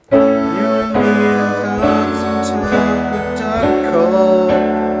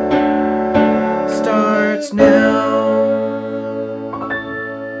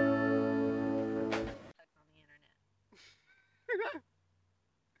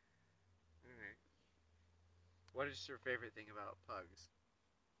What is your favorite thing about pugs?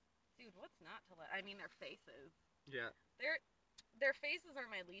 Dude, what's not to like? I mean, their faces. Yeah. Their their faces are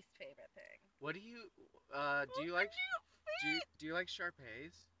my least favorite thing. What do you do Look you at like you feet. do you like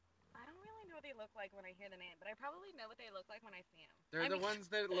Shar-Peis? I don't really know what they look like when I hear the name, but I probably know what they look like when I see them. They're I the mean,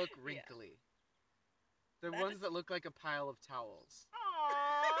 ones that look yeah. wrinkly. They're That ones just that look like a pile of towels.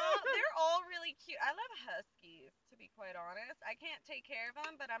 Aww, they're all really cute. I love huskies, to be quite honest. I can't take care of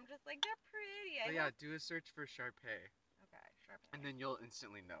them, but I'm just like, they're pretty. I But yeah, hope. do a search for Shar-Pei, Okay, sharp and eye. then you'll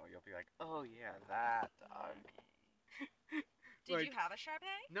instantly know. You'll be like, "Oh yeah, that dog." Did you Like, have a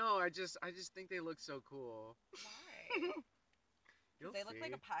Sharpei? no, I just think they look so cool. Why? Because You'll they look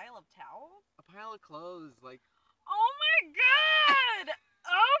like see. a pile of towels? A pile of clothes, like Oh my god!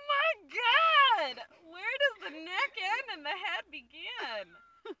 Oh my god! Where does the neck end and the head begin?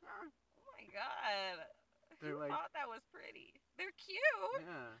 Oh my god. Who they're like, thought that was pretty? They're cute,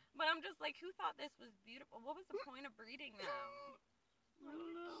 yeah. but I'm just like, who thought this was beautiful? What was the point of breeding them? I Oh,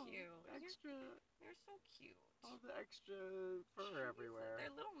 don't you're know. cute. Extra, You're so cute. all the extra fur Jesus, everywhere. they're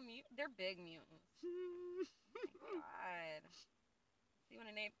little they're big mutants. Oh my god. See what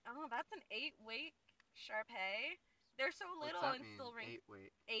a name. Oh, that's an 8-weight Sharpei. They're so What's little that and mean? still ring. Eight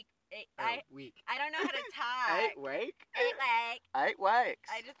weight. Eight. Oh, week. I don't know how to talk. 8 week. 8 week.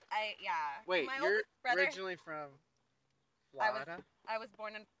 8 weeks. Yeah. Wait, My you're oldest brother. originally from I was Florida? I was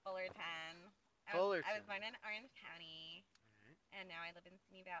born in Fullerton. I was Fullerton. born in Orange County, Alright. and now I live in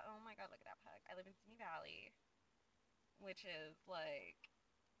Simi Valley. Oh my God, look at that pug! I live in Simi Valley, which is like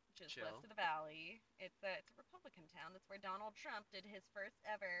just Chill. west of the valley. It's a Republican town. That's where Donald Trump did his first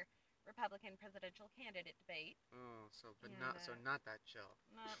ever Republican presidential candidate debate. Oh, so but And not that chill.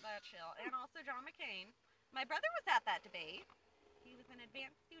 not that chill. And also John McCain. My brother was at that debate. He was an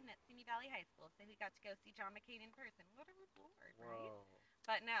advanced student at Simi Valley High School, so he got to go see John McCain in person. What a reward, right? Whoa.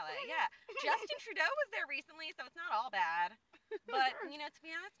 But no, yeah. Justin Trudeau was there recently, so it's not all bad. But, to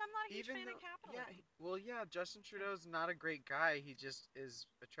be honest, I'm not a huge Even fan of though, yeah, capitalism. Justin Trudeau's not a great guy. He just is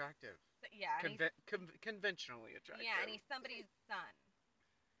attractive. So, yeah, and he's, Conventionally attractive. yeah, and he's somebody's son.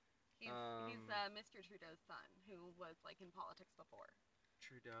 He's Um, Mr. Trudeau's son, who was like in politics before.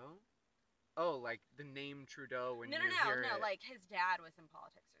 Trudeau? Oh, like the name Trudeau when No, you no, no, hear no. it. Like his dad was in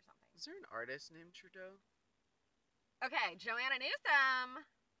politics or something. Is there an artist named Trudeau? Okay, Joanna Newsom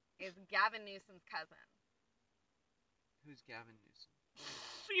is Gavin Newsom's cousin. Who's Gavin Newsom?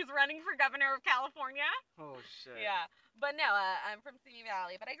 He's running for governor of California. Oh shit. Yeah, but no, I'm from Simi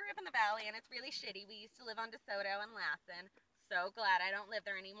Valley, but I grew up in the valley, and it's really shitty. We used to live on DeSoto and Lassen. So glad I don't live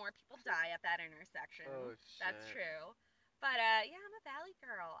there anymore. People die at that intersection. Oh shit. That's true. But yeah, I'm a valley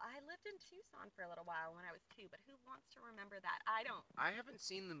girl. I lived in Tucson for a little while when I was 2, but who wants to remember that? I don't. I haven't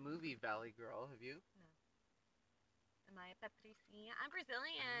seen the movie Valley Girl. Have you? No. Am I a patricinha? I'm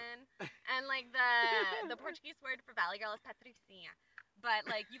Brazilian, and like the Portuguese word for valley girl is patricinha. But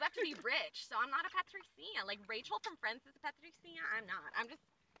like you have to be rich, so I'm not a patricinha. Like Rachel from Friends is a patricinha. I'm not. I'm just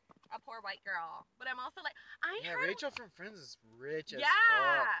a poor white girl. But I'm also like Yeah, heard. Rachel from Friends is rich as Yeah,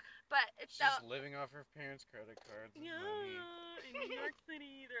 fuck. but it's She's living off her parents' credit cards and money. in New York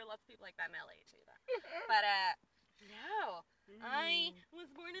City. There are lots of people like that in LA too, though. But no, I was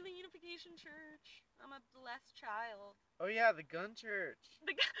born in the Unification Church. I'm a blessed child. Oh yeah, the gun church.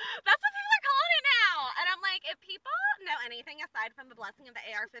 That's what people are calling it now. And I'm like, if people know anything aside from the blessing of the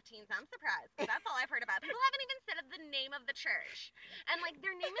AR-15s, I'm surprised. Because that's all I've heard about. People haven't even said the name of the church. And like,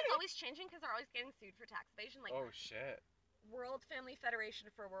 their name is always changing because they're always getting sued for tax evasion. Like, Oh shit. World Family Federation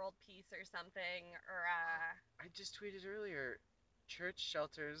for World Peace or something. Or, I just tweeted earlier,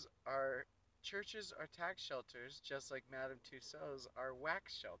 churches are tax shelters, just like Madame Tussauds are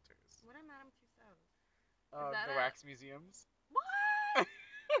wax shelters. What are Madame Tussauds? The wax museums. What?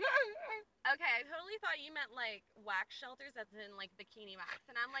 Okay, I totally thought you meant like wax shelters as in like bikini wax.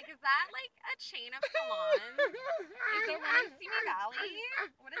 And I'm like, is that like a chain of salons? Is there one in Simi Valley?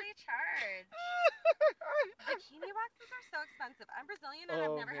 What do they charge? Bikini waxes are so expensive. I'm Brazilian and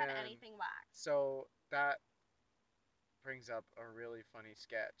I've never had anything waxed. So that brings up a really funny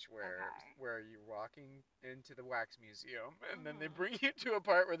sketch where you're walking into the wax museum and then they bring you to a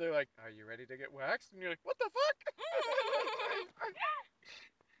part where they're like, "Are you ready to get waxed?" And you're like, "What the fuck?"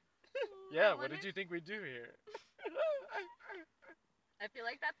 Yeah, what did you think we do here? I feel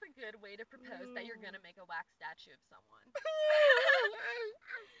like that's a good way to propose that you're gonna make a wax statue of someone.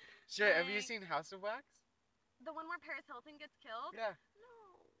 Shit, have you seen House of Wax? The one where Paris Hilton gets killed? Yeah. No.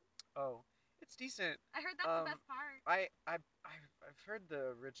 Oh, it's decent. I heard that's the best part. I've heard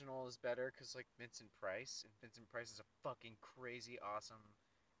the original is better because like Vincent Price, and Vincent Price is a fucking crazy awesome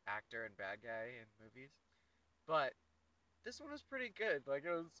actor and bad guy in movies. But this one was pretty good. Like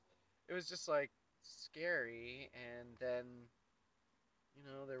it was just like scary, and then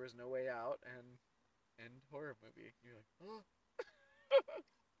there was no way out, and end horror movie. You're like, oh,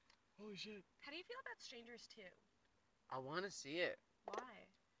 holy shit! How do you feel about Strangers 2? I want to see it Why?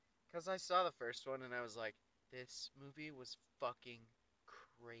 because I saw the first one and I was like, this movie was fucking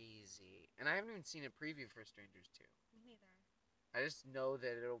crazy, and I haven't even seen a preview for Strangers 2. Me neither. I just know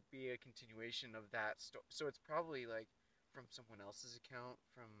that it'll be a continuation of that story, so it's probably like from someone else's account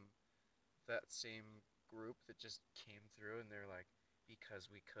from that same group that just came through, and they're like,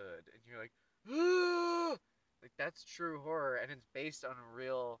 because we could, and you're like, ah! Like that's true horror, and it's based on a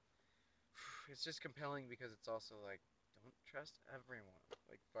real. It's just compelling because it's also like, don't trust everyone.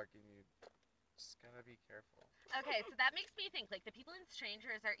 Like fucking, you just gotta be careful. Okay, so that makes me think like the people in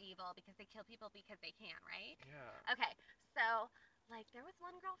Strangers are evil because they kill people because they can, right? Yeah. Okay, so like there was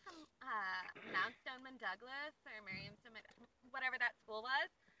one girl from Mount Stoneman Douglas or Marion Stoneman, whatever that school was,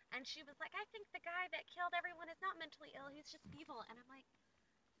 and she was like, I think the guy that killed everyone is not mentally ill; he's just evil. And I'm like,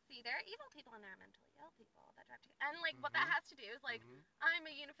 see, there are evil people and there are mentally ill people that drive to, and like what that Mhm. has to do is like Mhm. I'm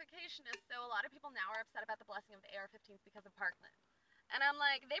a unificationist, so a lot of people now are upset about the blessing of the AR-15s because of Parkland. And I'm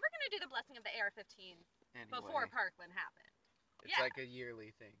like, they were gonna do the blessing of the AR-15s before Anyway, Parkland happened. it's Yeah. like a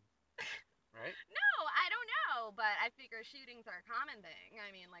yearly thing, right? No, I don't know, but I figure shootings are a common thing.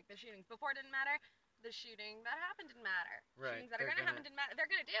 I mean, like the shootings before didn't matter. The shooting that happened didn't matter. Right. Shootings that are gonna happen didn't matter. They're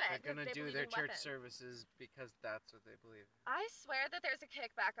gonna do it They're because gonna they do believe their in church weapons. services because that's what they believe. I swear that there's a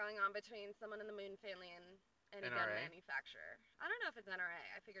kickback going on between someone in the Moon family and any gun NRA? manufacturer. I don't know if it's NRA.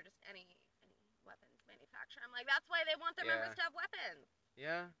 I figure just any weapons manufacturer. I'm like, that's why they want their members to have weapons.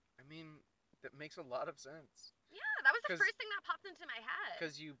 Yeah. I mean, that makes a lot of sense. Yeah, that was the 'Cause- first thing that popped into my head.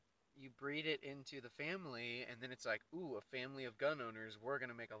 Because you breed it into the family, and then it's like, ooh, a family of gun owners, we're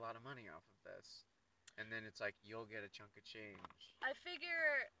gonna make a lot of money off of this, and then it's like you'll get a chunk of change. I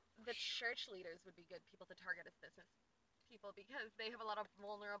figure the church leaders would be good people to target as business people because they have a lot of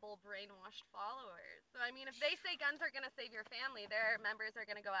vulnerable, brainwashed followers. So, I mean, if they say guns are going to save your family, their members are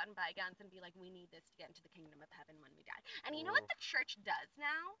going to go out and buy guns and be like, we need this to get into the kingdom of heaven when we die. And you know what Ooh. the church does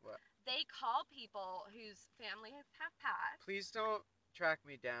now? What? They call people whose families have passed. Please don't track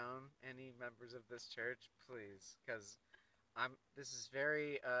me down, any members of this church, please, because This is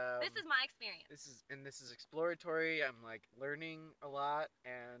very. This is my experience. This is exploratory. I'm like learning a lot,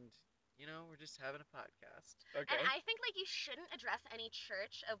 and we're just having a podcast. Okay. And I think like you shouldn't address any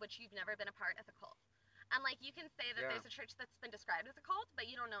church of which you've never been a part as a cult. And like you can say that there's a church that's been described as a cult, but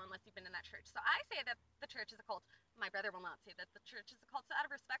you don't know unless you've been in that church. So I say that the church is a cult. My brother will not say that the church is a cult. So out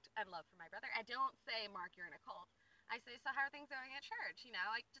of respect and love for my brother, I don't say, Mark, you're in a cult. I say, so how are things going at church?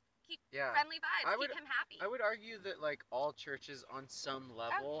 Like just keep friendly vibes, keep him happy. I would argue that like all churches on some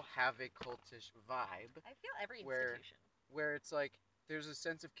level have a cultish vibe. I feel every institution. Where it's like there's a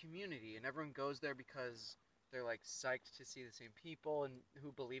sense of community and everyone goes there because they're like psyched to see the same people and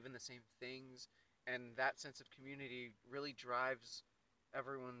who believe in the same things, and that sense of community really drives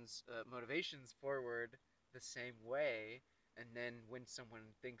everyone's motivations forward the same way. And then when someone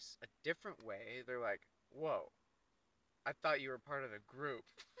thinks a different way, they're like, whoa, I thought you were part of the group.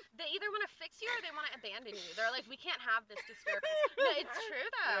 They either want to fix you or they want to abandon you. They're like, we can't have this disturbance. No, it's true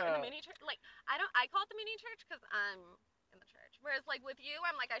though. Yeah. In the mini church, like I call it the mini church because I'm in the church. Whereas like with you,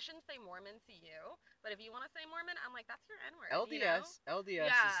 I'm like, I shouldn't say Mormon to you, but if you want to say Mormon, I'm like, that's your N word. LDS, LDS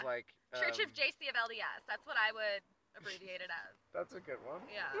is like Church of JC of LDS. That's what I would abbreviate it as. That's a good one.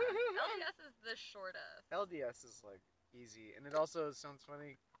 Yeah, LDS is the shortest. LDS is like easy, and it also sounds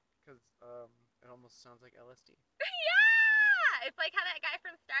funny because it almost sounds like LSD. Yeah, it's like how that guy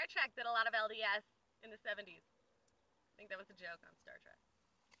from Star Trek did a lot of LDS in the 70s. I think that was a joke on Star Trek.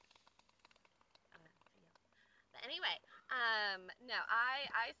 I don't know. But anyway, no,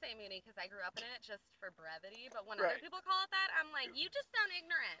 I say Mooney because I grew up in it just for brevity. But when other people call it that, I'm like, you just sound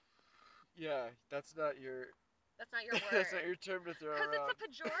ignorant. Yeah, that's not your. That's not your word. That's not your term to throw around. Because it's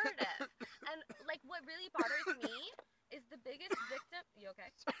a pejorative. And like, what really bothers me is the biggest victim. You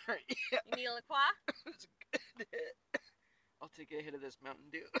okay? Sorry. Yeah. You need a LaCroix? I'll take a hit of this Mountain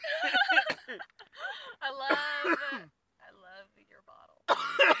Dew. I love your bottle.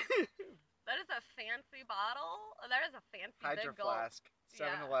 That is a fancy bottle. That is a fancy Hydro big gulp. Flask.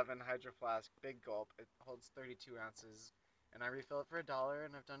 7-Eleven Hydro Flask, big gulp. It holds 32 ounces, and I refill it for $1,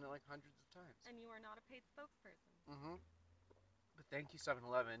 and I've done it like hundreds of times. And you are not a paid spokesperson. Mm-hmm. But thank you,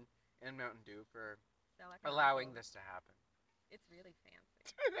 7-Eleven and Mountain Dew, for allowing this to happen. It's really fancy.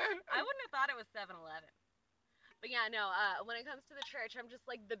 I wouldn't have thought it was 7-Eleven. But yeah, no, when it comes to the church, I'm just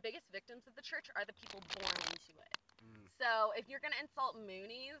like, the biggest victims of the church are the people born into it. So if you're going to insult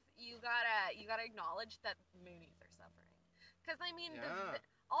Moonies, you gotta acknowledge that Moonies are suffering. Because, I mean,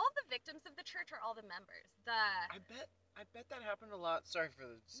 all the victims of the church are all the members. I bet that happened a lot. Sorry for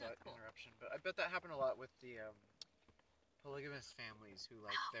the Cool. interruption, but I bet that happened a lot with the polygamous families who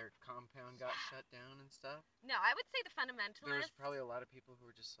like their compound got shut down and stuff. No, I would say the fundamentalists. There was probably a lot of people who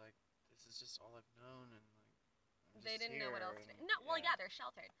were just like, this is just all I've known, and like they didn't know what else to do. No, well, yeah, they're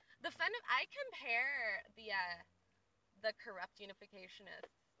sheltered. I compare the corrupt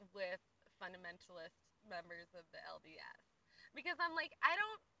unificationists with fundamentalist members of the LDS because I'm like, I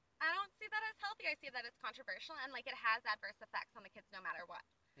don't see that as healthy. I see that as controversial, and like it has adverse effects on the kids no matter what.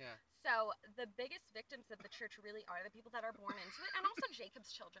 Yeah. So the biggest victims of the church really are the people that are born into it, and also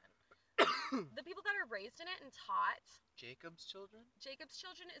Jacob's children. The people that are raised in it and taught. Jacob's children? Jacob's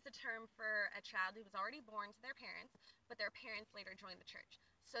children is a term for a child who was already born to their parents, but their parents later joined the church.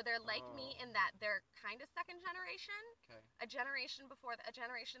 So they're like me in that they're kind of second generation. Okay. A generation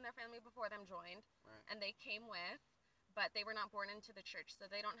in their family before them joined, right. And they came with, but they were not born into the church,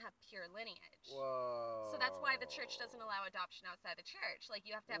 so they don't have pure lineage. Whoa. So that's why the church doesn't allow adoption outside the church. Like,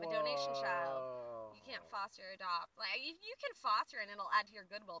 you have to have a donation child. You can't foster adopt. Like, you can foster and it'll add to your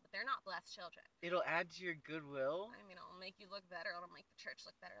goodwill, but they're not blessed children. It'll add to your goodwill? I mean, it'll make you look better. It'll make the church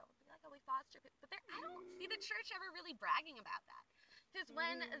look better. It'll be like, oh, we foster people. But I don't see the church ever really bragging about that. Because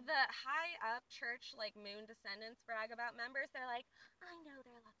when the high-up church, like, moon descendants brag about members, they're like, I know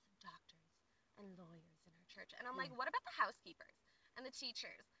there are lots of doctors and lawyers in our church. And I'm like, what about the housekeepers and the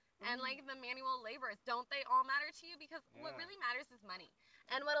teachers and like the manual laborers? Don't they all matter to you? Because what really matters is money.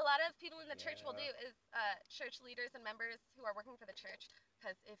 And what a lot of people in the church will do is church leaders and members who are working for the church,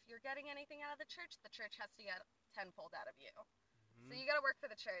 because if you're getting anything out of the church has to get tenfold out of you. So you got to work for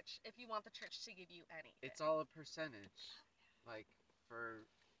the church if you want the church to give you anything. It's all a percentage. Like for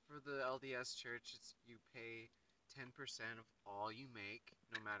the LDS church, you pay 10% of all you make,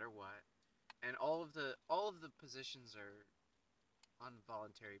 no matter what. And all of the positions are on a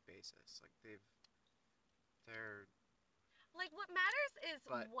voluntary basis. Like they're like, what matters is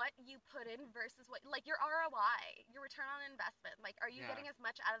what you put in versus what, like, your ROI, your return on investment. Like, are you getting as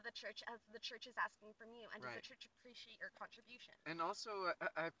much out of the church as the church is asking from you, and does the church appreciate your contribution? And also,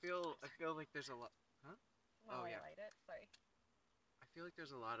 I feel like there's a lot. Huh? While I light it, sorry. I feel like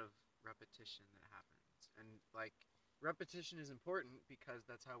there's a lot of repetition that happens, and like repetition is important because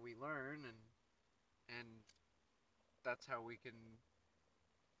that's how we learn, and that's how we can,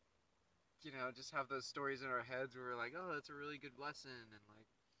 just have those stories in our heads where we're like, oh, that's a really good lesson, and like,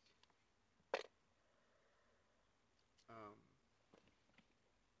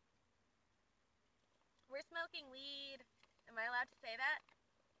 we're smoking weed. Am I allowed to say that?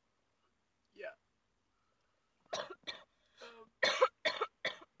 Yeah.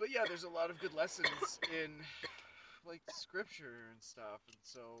 But yeah, there's a lot of good lessons in like scripture and stuff, and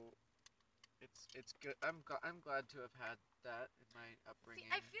so it's good. I'm glad to have had that in my upbringing.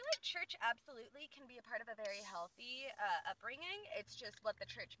 See, I feel like church absolutely can be a part of a very healthy upbringing. It's just what the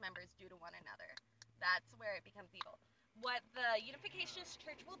church members do to one another. That's where it becomes evil. What the Unificationist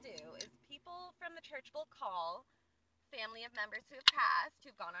Church will do is people from the church will call family of members who have passed,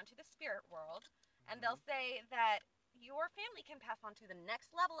 who've gone on to the spirit world, and they'll say that your family can pass on to the next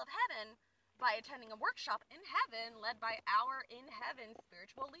level of heaven by attending a workshop in heaven led by our in heaven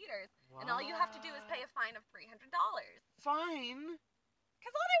spiritual leaders. What? And all you have to do is pay a fine of $300. Fine?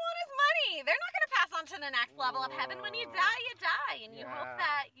 Because all they want is money. They're not going to pass on to the next level of heaven. When you die, you die. And you hope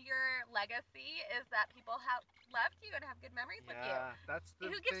that your legacy is that people have loved you and have good memories with you. That's the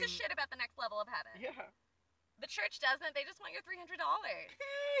Who gives a shit about the next level of heaven? Yeah. The church doesn't. They just want your $300.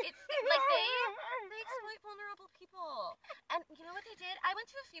 It's like they exploit vulnerable people. And you know what they did? I went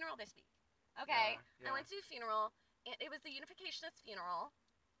to a funeral this week. Okay? I went to a funeral. It was the Unificationist funeral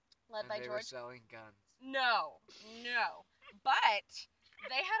led by George. They were selling guns. No. But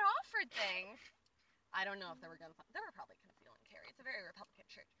they had offered things. I don't know if there were guns. There were probably conceal and carry. It's a very Republican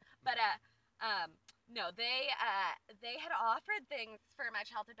church. But no, they had offered things for my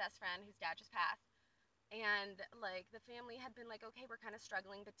childhood best friend whose dad just passed. And like the family had been like, okay, we're kind of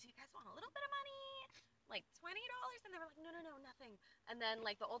struggling, but do you guys want a little bit of money? Like $20? And they were like, no, nothing. And then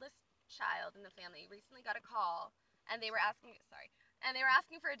like the oldest child in the family recently got a call, and they were asking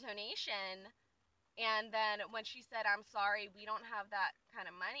for a donation. And then when she said, I'm sorry, we don't have that kind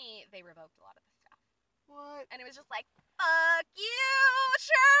of money, they revoked a lot of the stuff. What? And it was just like, fuck you,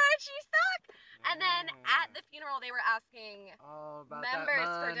 church, you suck. And then at the funeral, they were asking members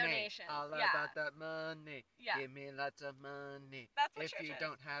for donations. All about that money. Yeah. Give me lots of money. That's what if you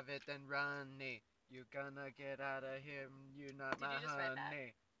don't have it, then run me. You're gonna get out of here. You're not my honey. Read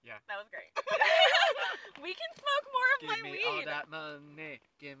that? Yeah. That was great. We can smoke more of Give my me weed. all that money.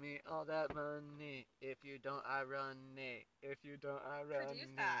 Give me all that money. If you don't, I run it. If you don't, I run Produce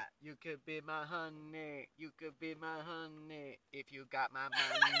it. that. You could be my honey. You could be my honey. If you got my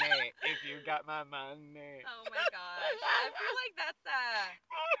money. If you got my money. Oh my gosh. I feel like that's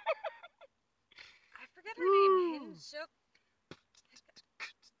I forget her name. Hinsuk.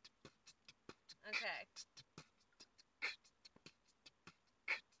 Okay.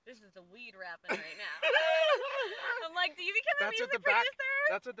 This is the weed rapping right now. I'm like, do you become a music producer?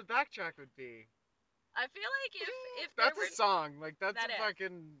 That's what the backtrack would be. I feel like if That's there were a song. Like that's That a is.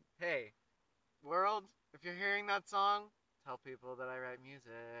 fucking hey, world. If you're hearing that song, tell people that I write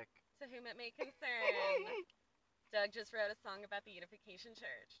music. to whom it may concern. Doug just wrote a song about the Unification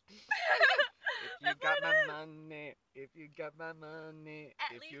Church. If you got my money, if you got my money,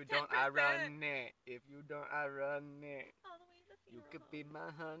 At if least you don't, 10%. I run it. If you don't, I run it. All the way to the You funeral could home. be my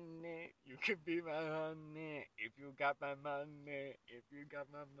honey. You could be my honey. If you got my money. If you got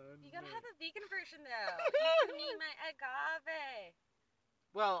my money. You gotta have a vegan version though. You can be my agave.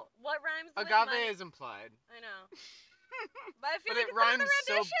 Well, What rhymes with agave money? is implied. I know. But I feel But like it it's another rhymes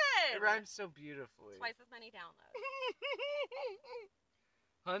so rendition. it rhymes so beautifully. Twice as many downloads.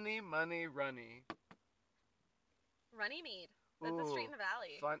 Honey, money, runny. Runnymede. That's a street in the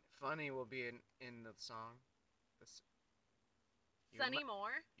valley. Funny will be in the song. Sunny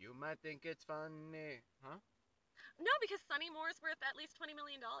Moore? You might think it's funny, huh? No, because Sunny Moore's worth at least $20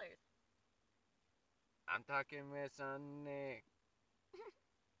 million. I'm talking with Sunny.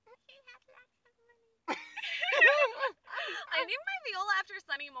 I named my viola after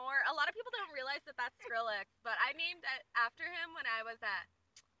Sunny Moore. A lot of people don't realize that that's Skrillex, but I named it after him when I was a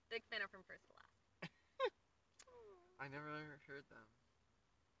big fan of From First to Last. I never heard them.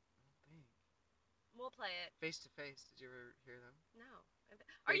 I don't think. We'll play it. Face to Face. Did you ever hear them? No.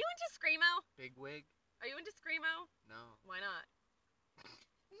 Are you into Screamo? Big Wig? Are you into Screamo? No. Why not?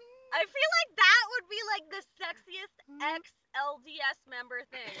 I feel like that would be like the sexiest ex-LDS member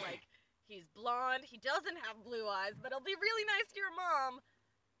thing. Like, he's blonde, he doesn't have blue eyes, but he'll be really nice to your mom.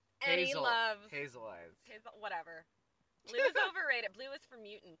 And he loves Hazel eyes. Hazel, whatever. Blue is overrated. Blue is for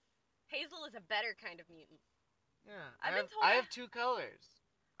mutants. Hazel is a better kind of mutant. Yeah. I've been told I have two colors.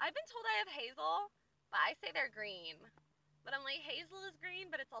 I've been told I have hazel, but I say they're green. But I'm like, hazel is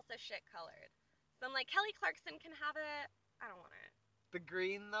green, but it's also shit colored. So I'm like, Kelly Clarkson can have it. I don't want it. The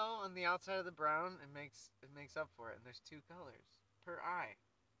green though on the outside of the brown, it makes up for it, and there's two colors per eye.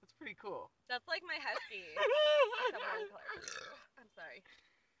 That's pretty cool. That's like my husky. Except one color. I'm sorry.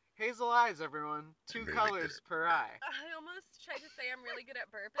 Hazel eyes, everyone. Two colors per eye. I almost tried to say I'm really good at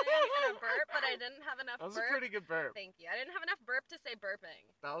burping in a burp, but I didn't have enough That was burp. a pretty good burp. Thank you. I didn't have enough burp to say burping.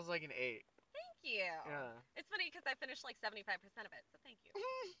 That was like an 8. Thank you. Yeah. It's funny because I finished like 75% of it, so thank you.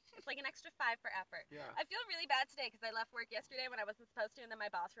 It's like an extra 5 for effort. Yeah. I feel really bad today because I left work yesterday when I wasn't supposed to, and then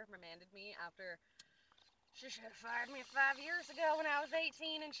my boss reprimanded me after she should have fired me 5 years ago when I was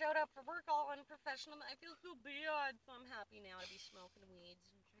 18 and showed up for work all unprofessional. I feel so bad, so I'm happy now to be smoking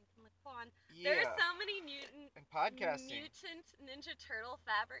weeds and drinking my con. Yeah. There's so many mutant Ninja Turtle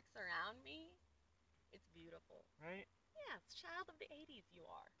fabrics around me. It's beautiful. Right? Yes, child of the 80s you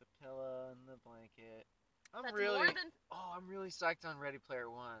are. The pillow and the blanket. I'm That's really more than... I'm really psyched on Ready Player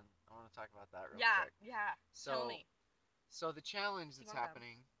One. I want to talk about that real quick. Yeah. Tell me. So the challenge You that's want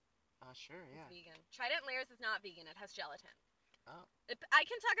happening. Sure, yeah. It's vegan. Trident Layers is not vegan. It has gelatin. Oh. I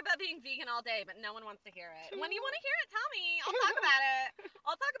can talk about being vegan all day, but no one wants to hear it. When you want to hear it, tell me. I'll talk about it.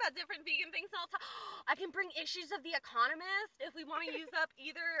 I'll talk about different vegan things. I can bring issues of The Economist. If we want to use up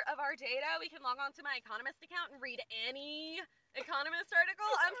either of our data, we can log on to my Economist account and read any Economist article.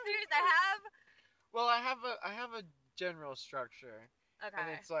 I'm serious. Well, I have a general structure. Okay.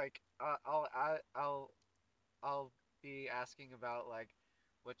 And it's like I'll be asking about like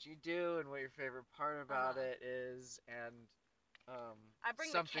what you do and what your favorite part about it is, and I bring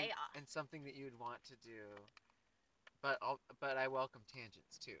something the chaos. and something that you'd want to do. But I welcome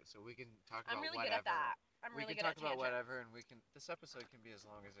tangents too, so we can talk about I'm really whatever. good at that. I'm really good at We can talk about tangents. whatever, and this episode can be as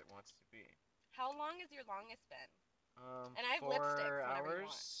long as it wants to be. How long has your longest been? And I have 4 lipsticks whenever you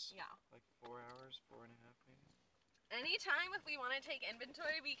hours. want. Yeah. Like 4 hours, 4.5 maybe. Anytime if we want to take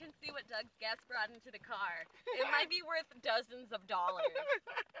inventory, we can see what Doug's guest brought into the car. It might be worth dozens of dollars.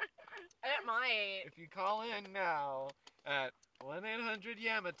 It might. If you call in now at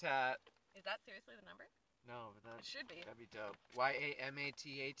 1-800-YAMATAT. Is that seriously the number? No, but it should be. That'd be dope.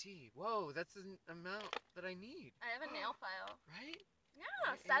 YAMATAT. Whoa, that's the amount that I need. I have a nail file. Right?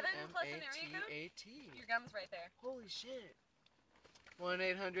 Yeah, 7 plus an area code. YAMATAT. Your gum's right there. Holy shit.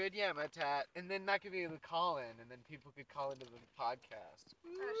 1-800-YAMATAT, and then that could be the call-in, and then people could call into the podcast. Oh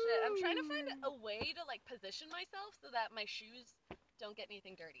shit! I'm trying to find a way to like position myself so that my shoes don't get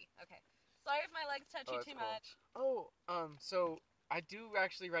anything dirty. Okay. Sorry if my legs touch you that's too cool. much. So I do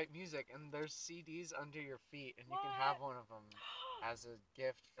actually write music, and there's CDs under your feet, and you can have one of them as a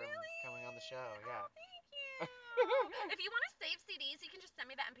gift from Really? coming on the show. Yeah. Oh, thank you. If you want to save CDs, you can just send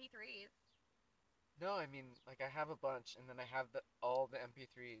me the MP3s. No, I mean, like I have a bunch, and then I have all the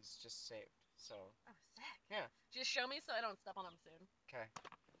MP3s just saved. So Oh, sick. yeah. Just show me so I don't step on them soon. Okay.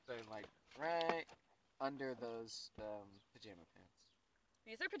 They're like right under those pajama pants.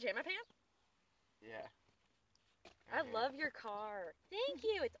 These are pajama pants? Yeah. I love your car. Thank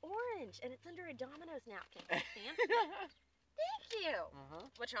you. It's orange and it's under a Domino's napkin. Fancy. Thank you.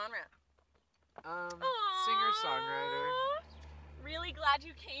 What genre? Singer-songwriter. Really glad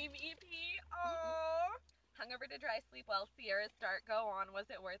you came, EP. Oh. Hungover to dry sleep well. Sierra's start. Go on. Was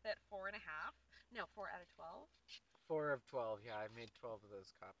it worth it? 4.5? No, 4 out of 12. 4 of 12. Yeah, I made 12 of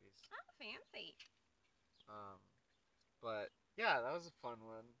those copies. Oh, fancy. But yeah, that was a fun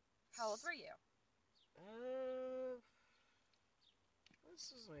one. How old were you?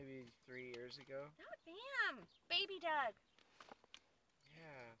 This was maybe 3 years ago. Oh, damn. Baby Doug.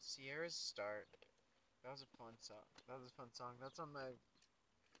 Yeah, Sierra's Start. That was a fun song. That's on my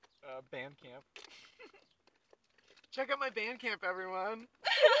Bandcamp. Check out my Bandcamp, everyone.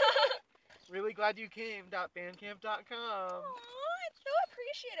 Really glad you came. .bandcamp.com. Aww, it's so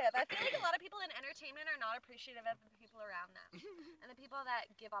appreciative. I feel like a lot of people in entertainment are not appreciative of the people around them and the people that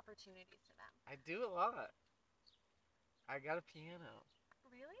give opportunities to them. I do a lot. I got a piano.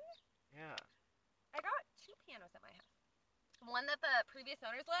 Really? Yeah. I got 2 pianos at my house. One that the previous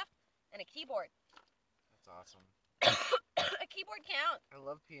owners left, and a keyboard. That's awesome. A keyboard counts. I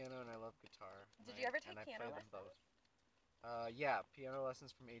love piano and I love guitar. Did you ever take piano lessons? Both. Yeah, piano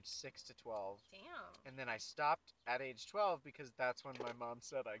lessons from age 6 to 12. Damn. And then I stopped at age 12 because that's when my mom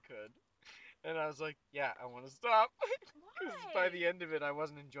said I could. And I was like, yeah, I want to stop. Because by the end of it, I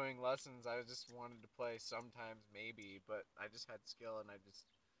wasn't enjoying lessons. I just wanted to play sometimes, maybe. But I just had skill and I just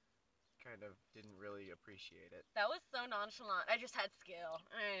kind of didn't really appreciate it. That was so nonchalant. I just had skill.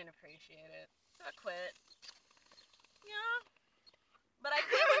 I didn't appreciate it. So I quit. Yeah. But I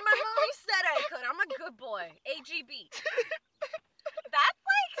quit when my mommy said I could. I'm a good boy. AGB. That's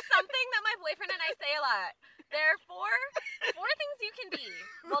like something that my boyfriend and I say a lot. There are four things you can be.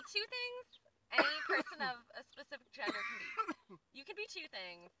 Well, 2 things any person of a specific gender can be. You can be 2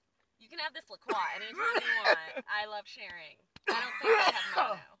 things. You can have this La Croix anytime you want. I love sharing. I don't think I have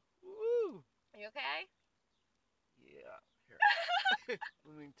mono. Woo! Are you okay? Yeah. Here.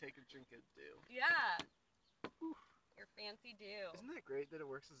 Let me take a drink of dew. Yeah. Your fancy dew. Isn't that great that it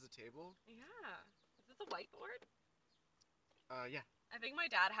works as a table? Yeah. Is this a whiteboard? Yeah. I think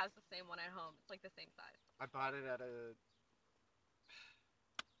my dad has the same one at home. It's like the same size. I bought it at a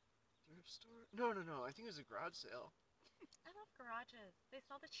thrift store. No. I think it was a garage sale. I love garages. They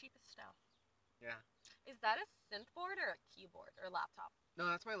sell the cheapest stuff. Yeah. Is that a synth board or a keyboard or laptop? No,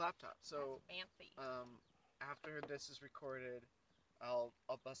 that's my laptop. So that's fancy. After this is recorded, I'll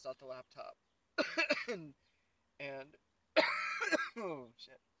bust out the laptop. and oh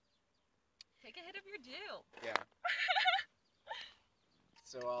shit. Take a hit of your dew. Yeah.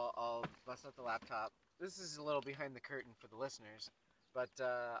 So I'll bust out the laptop. This is a little behind the curtain for the listeners, but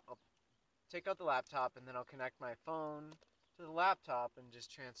I'll take out the laptop and then I'll connect my phone to the laptop and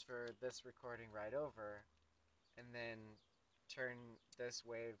just transfer this recording right over, and then turn this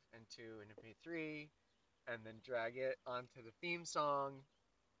wave into an MP3, and then drag it onto the theme song,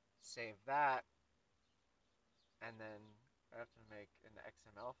 save that, and then I have to make an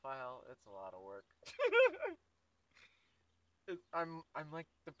XML file. It's a lot of work. I'm like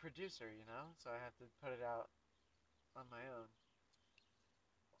the producer, you know, so I have to put it out on my own.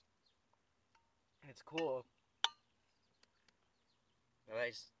 And it's cool. But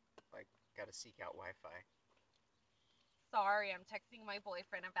I just like gotta seek out Wi-Fi. Sorry, I'm texting my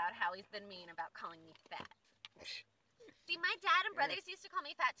boyfriend about how he's been mean about calling me fat. See, my dad and brothers used to call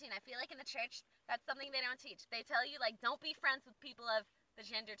me fat too, and I feel like in the church, that's something they don't teach. They tell you, like, don't be friends with people of the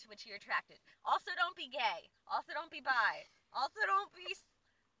gender to which you're attracted. Also, don't be gay. Also, don't be bi. Also,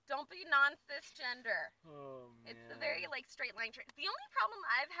 don't be non-cisgender. Oh, man. It's a very, like, straight line. The only problem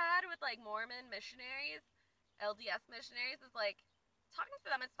I've had with, like, Mormon missionaries, LDS missionaries, is, like, talking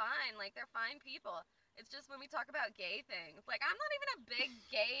to them is fine. Like, they're fine people. It's just when we talk about gay things. Like, I'm not even a big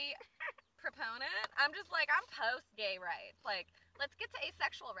gay proponent. I'm just, like, I'm post-gay rights. Like, let's get to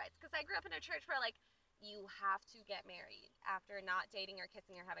asexual rights. Because I grew up in a church where, like, you have to get married after not dating or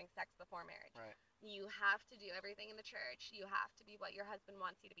kissing or having sex before marriage. Right. You have to do everything in the church. You have to be what your husband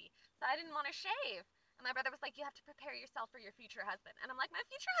wants you to be. So I didn't want to shave. And my brother was like, you have to prepare yourself for your future husband. And I'm like, my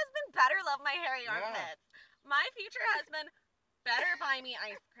future husband better love my hairy Yeah. armpits. My future husband better buy me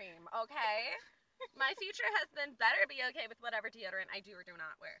ice cream, okay? My future husband better be okay with whatever deodorant I do or do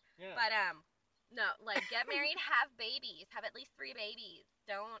not wear. Yeah. But no, like get married, have babies, have at least 3 babies.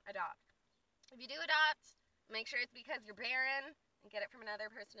 Don't adopt. If you do adopt, make sure it's because you're barren and get it from another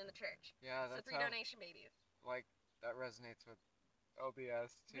person in the church. Yeah, So that's 3 how, donation babies. like, that resonates with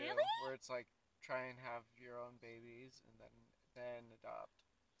LDS too, Really? where it's like try and have your own babies and then adopt.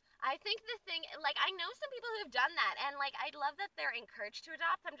 I think the thing, like, I know some people who have done that, and like, I love that they're encouraged to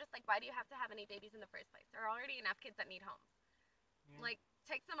adopt. I'm just like, why do you have to have any babies in the first place? There are already enough kids that need homes. Yeah. Like,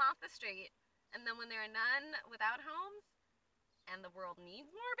 take them off the street, and then when there are none without homes, and the world needs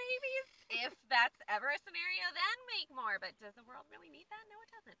more babies, if that's ever a scenario, then make more. But does the world really need that? No,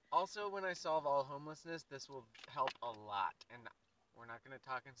 it doesn't. Also, when I solve all homelessness, this will help a lot. And we're not going to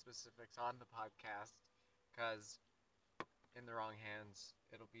talk in specifics on the podcast because in the wrong hands,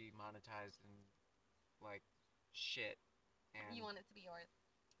 it'll be monetized and like shit. And You want it to be yours.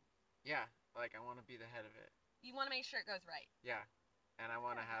 yeah, like I want to be the head of it. You want to make sure it goes right. Yeah, and I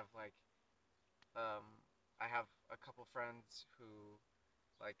want to have like um I have a couple friends who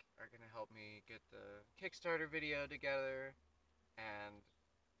like are gonna help me get the Kickstarter video together, and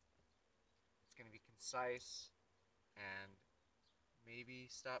it's gonna be concise and maybe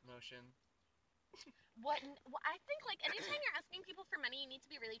stop motion. What I think, like, anytime you're asking people for money, you need to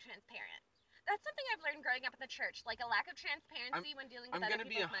be really transparent. That's something I've learned growing up in the church, like a lack of transparency when dealing with I'm other gonna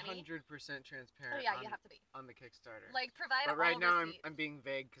be people's money. 100% Oh transparent yeah, you have to be. on the Kickstarter. Like, provide But right all now receipts. I'm being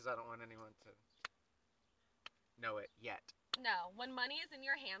vague because I don't want anyone to know it yet. No, when money is in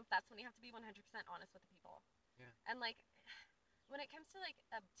your hands, that's when you have to be 100% honest with the people. Yeah. And like, when it comes to like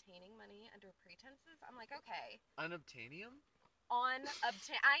obtaining money under pretenses, I'm like, okay. Unobtainium?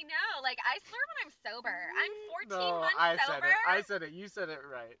 I know. Like, I slur when I'm sober. I'm 14 No, months I sober. said it. I said it. You said it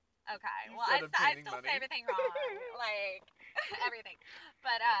right. Okay. You Well, said I obtaining still money. say everything wrong. Like, everything.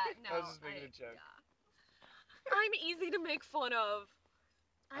 But no. I was just making a joke. Yeah. I'm easy to make fun of.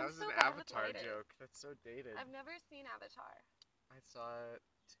 That I'm was so an bad with Avatar lighters. joke. That's so dated. I've never seen Avatar. I saw it.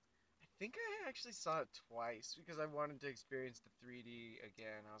 I think I actually saw it twice because I wanted to experience the 3D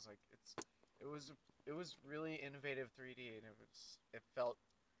again. I was like, it was it was really innovative 3D, and it felt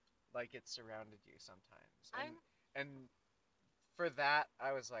like it surrounded you sometimes. And for that,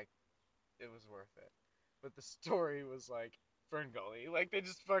 I was like, it was worth it. But the story was like Fern Gully. Like they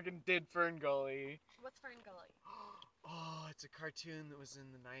just fucking did Fern Gully. What's Fern Gully? Oh, it's a cartoon that was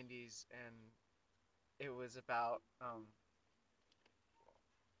in the 90s, and it was about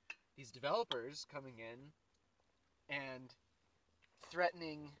these developers coming in and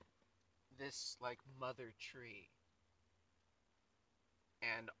threatening this like mother tree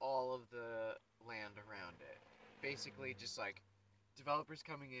and all of the land around it. Basically, just like developers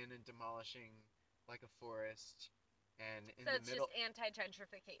coming in and demolishing like a forest, and in So the it's middle, just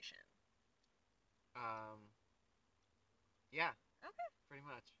anti-gentrification. um, yeah, Okay. pretty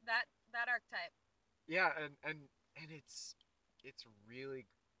much. That archetype. Yeah, and it's really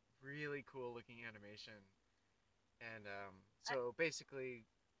cool looking animation, and so basically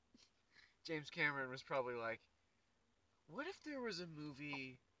James Cameron was probably like, what if there was a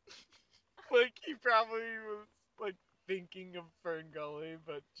movie? Like he probably was like thinking of Fern Gully,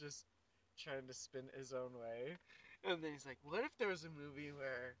 but just trying to spin it his own way. And then he's like, what if there was a movie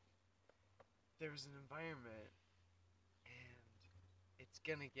where there was an environment and it's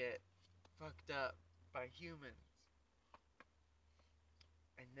gonna get fucked up by humans,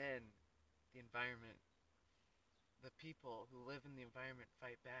 and then the environment, the people who live in the environment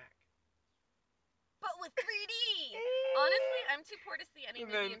fight back. But with 3D. Honestly, I'm too poor to see any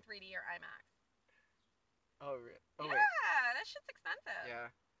And movie then- in 3D or IMAX. Oh, oh Yeah, wait. that shit's expensive. Yeah,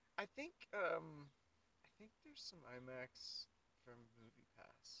 I think there's some IMAX from Movie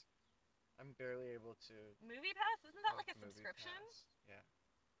Pass. I'm barely able to. Movie Pass, isn't that have like a Movie subscription? Pass. Yeah.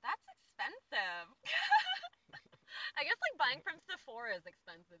 That's expensive. I guess like buying from Sephora is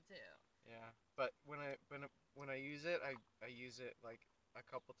expensive too. Yeah, but when I use it, I use it like a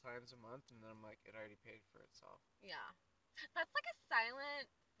couple times a month, and then I'm like, it already paid for itself. Yeah. That's like a silent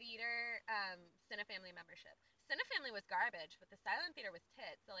theater Cinefamily membership. Cinefamily was garbage, but the silent theater was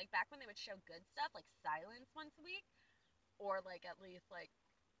tit. So like back when they would show good stuff like Silence once a week, or like at least like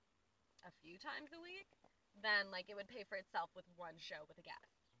a few times a week, then like it would pay for itself with one show with a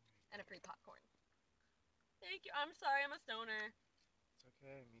guest and a free popcorn. Thank you. I'm sorry, I'm a stoner. It's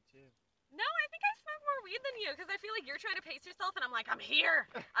okay, me too. No, I think I smoke more weed than you because I feel like you're trying to pace yourself, and I'm like, I'm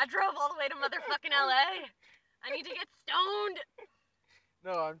here. I drove all the way to motherfucking LA. I need to get stoned.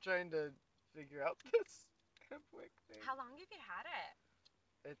 No, I'm trying to figure out this quick thing. How long have you had it?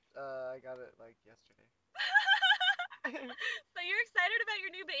 I got it like yesterday. So you're excited about your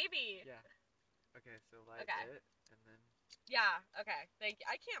new baby? Yeah. Okay, so light Okay. it and then. Yeah. Okay. Thank you.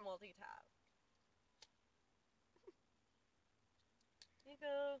 I can't multitask. There you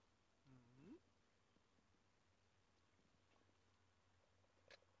go. Mm-hmm.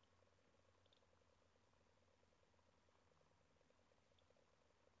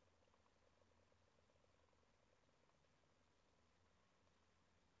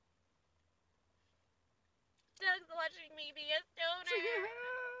 Doug's watching me be a stoner.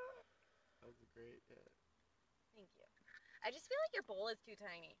 That was a great. Yeah. Thank you. I just feel like your bowl is too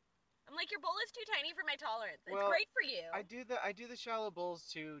tiny. I'm like, your bowl is too tiny for my tolerance. It's Well, great for you. I do the shallow bowls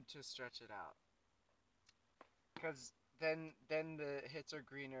to stretch it out. Because then the hits are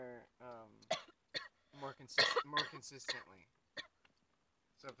greener more consistently.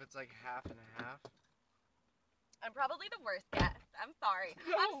 So if it's like half and half. I'm probably the worst guest. I'm sorry.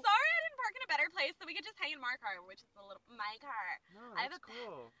 I'm sorry I didn't park in a better place so we could just hang in my car, which is my car. No, that's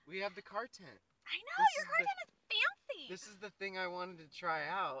cool. We have the car tent. I know, your car tent is fancy. This is the thing I wanted to try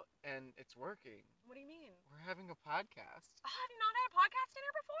out, and it's working. What do you mean? We're having a podcast. Oh, have you not had a podcast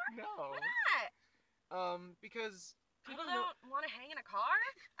dinner before? No. Why not? Because people don't want to hang in a car?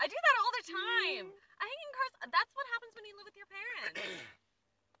 I do that all the time. I hang in cars. That's what happens when you live with your parents.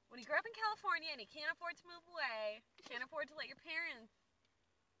 When you grow up in California and you can't afford to move away, can't afford to let your parents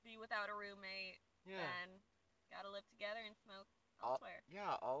be without a roommate, then gotta live together and smoke elsewhere.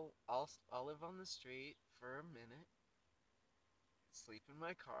 I'll live on the street for a minute, sleep in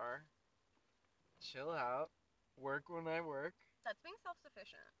my car, chill out, work when I work. That's being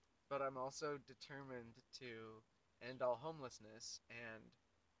self-sufficient. But I'm also determined to end all homelessness, and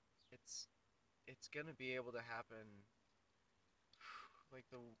it's gonna be able to happen. Like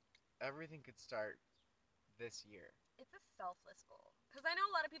everything could start this year. It's a selfless goal because I know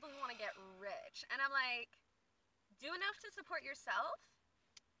a lot of people who want to get rich, and I'm like, do enough to support yourself,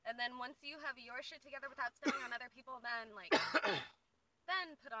 and then once you have your shit together without spending on other people, then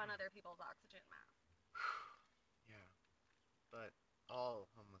then put on other people's oxygen mask. Yeah, but all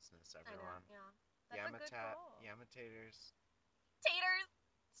homelessness, everyone. I know, yeah. That's a good goal. Yamatators. Taters.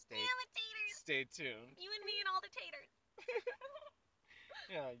 Yamatators. Stay tuned. You and me and all the taters.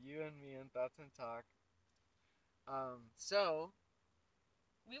 Yeah, you and me and Thoughts and Talk. So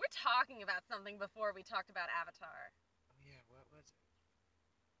we were talking about something before we talked about Avatar. Oh yeah, what was it?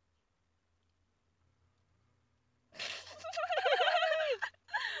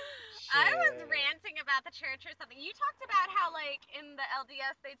 I was ranting about the church or something. You talked about how, like, in the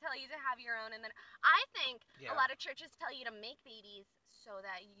LDS, they tell you to have your own, and then I think a lot of churches tell you to make babies so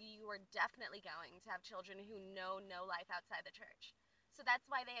that you are definitely going to have children who know no life outside the church. So that's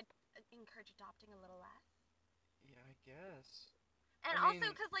why they encourage adopting a little less. Yeah, I guess. And also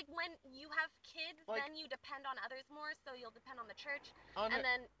because, like, when you have kids, then you depend on others more, so you'll depend on the church. And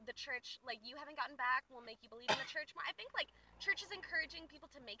then the church, like, you haven't gotten back will make you believe in the church more. I think, like, churches encouraging people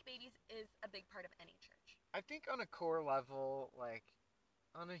to make babies is a big part of any church. I think on a core level, like,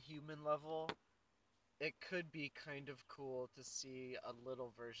 on a human level, it could be kind of cool to see a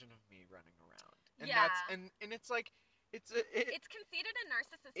little version of me running around. And and it's like, it's conceited and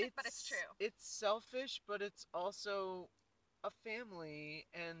narcissistic, but it's true. It's selfish, but it's also a family,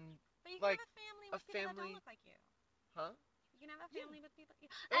 and but you can have a family with people that don't look like you. Huh? You can have a family with people.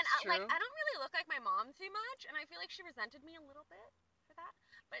 That's true. Like, I don't really look like my mom too much, and I feel like she resented me a little bit for that.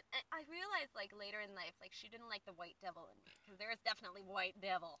 But I realized, like, later in life, like, she didn't like the white devil in me, because there is definitely white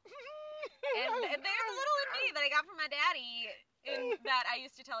devil. and there's a little in me that I got from my daddy, in that I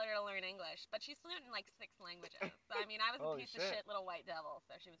used to tell her to learn English, but she's fluent in like 6 languages. So I mean, I was a piece of shit little white devil,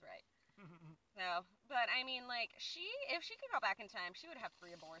 so she was right. No, but I mean, like, if she could go back in time, she would have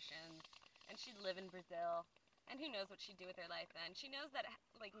 3 abortions, and she'd live in Brazil, and who knows what she'd do with her life then. She knows that,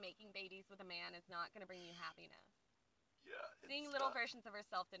 like, making babies with a man is not going to bring you happiness. Yeah. Seeing little versions of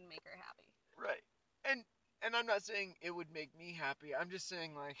herself didn't make her happy. Right. And I'm not saying it would make me happy. I'm just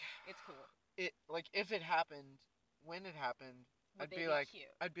saying, like, it's cool. It, like, if it happened, when it happened, I'd be like,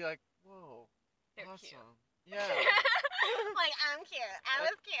 whoa, they're awesome. Cute. Yeah. Like, I'm cute. I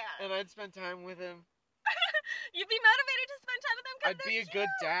was cute. And I'd spend time with him. You'd be motivated to spend time with them because I'd be a good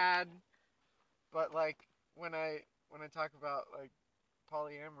dad. But, like, when I talk about, like,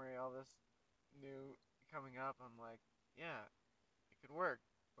 polyamory, all this new coming up, I'm like, yeah, it could work.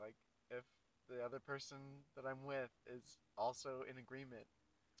 Like, if the other person that I'm with is also in agreement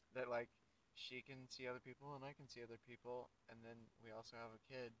that, like, she can see other people and I can see other people, and then we also have a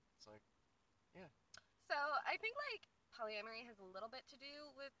kid. It's like, yeah. So I think like polyamory has a little bit to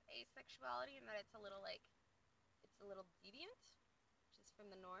do with asexuality and that it's a little like it's a little deviant, just from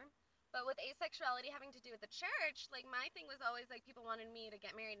the norm. But with asexuality having to do with the church, like my thing was always like people wanted me to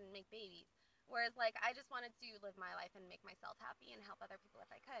get married and make babies. Whereas like I just wanted to live my life and make myself happy and help other people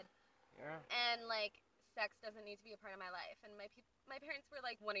if I could. Yeah. And like sex doesn't need to be a part of my life. And my parents were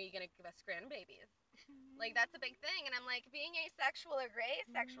like, "When are you gonna give us grandbabies?" Like that's a big thing. And I'm like, being asexual or gray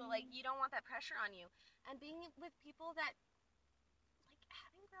asexual, like you don't want that pressure on you. And being with people that like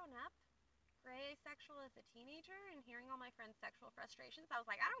having grown up gray asexual as a teenager and hearing all my friends' sexual frustrations, I was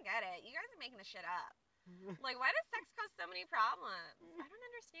like, I don't get it. You guys are making this shit up. Like, why does sex cause so many problems? I don't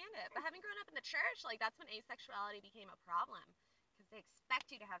understand it. But having grown up in the church, like, that's when asexuality became a problem. Because they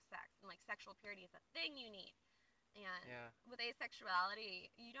expect you to have sex. And, like, sexual purity is a thing you need. And Yeah. with asexuality,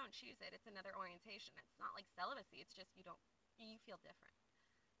 you don't choose it. It's another orientation. It's not like celibacy. It's just you feel different.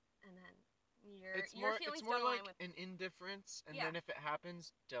 And then your It's feelings more don't like align with, an indifference, and yeah. then if it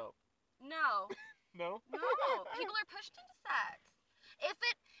happens, dope. No. No. No, people are pushed into sex. If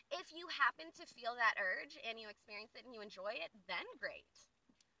it if you happen to feel that urge and you experience it and you enjoy it, then great.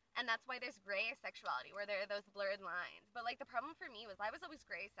 And that's why there's gray asexuality, where there are those blurred lines. But like the problem for me was I was always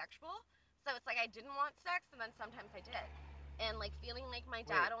gray asexual, so it's like I didn't want sex, and then sometimes I did, and like feeling like my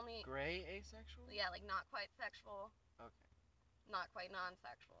dad Wait, only, gray asexual? yeah, like not quite sexual, Okay. not quite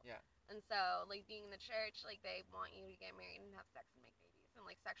non-sexual. Yeah. And so like being in the church, like they want you to get married and have sex and make babies, and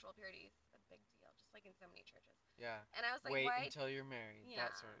like sexual purity is a big deal, just like in so many churches. Yeah. And I was like, Wait why? until you're married. Yeah.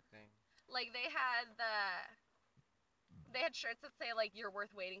 That sort of thing. Like they had shirts that say like you're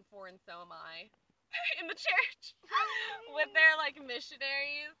worth waiting for and so am I in the church with their like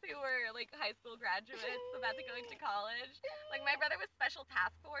missionaries who were like high school graduates about to go into college. Like my brother was Special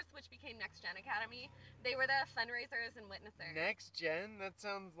Task Force, which became Next Gen Academy. They were the fundraisers and witnessers. Next gen? That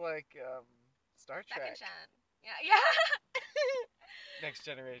sounds like Star Trek. Second gen. Yeah, yeah. Next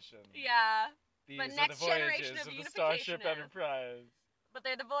generation. Yeah. These But are next the voyages generation of of the unification Starship Enterprise. But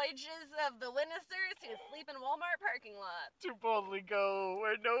they're the voyages of the witnessers who sleep in Walmart parking lots. To boldly go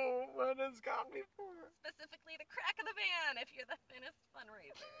where no one has gone before. Specifically the crack of the van if you're the thinnest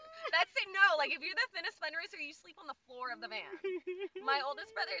fundraiser. That's it, no, like if you're the thinnest fundraiser, you sleep on the floor of the van. My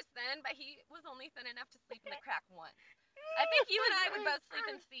oldest brother is thin, but he was only thin enough to sleep in the crack once. I think you and I would both sleep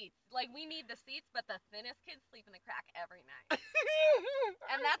in seats. Like we need the seats, but the thinnest kids sleep in the crack every night.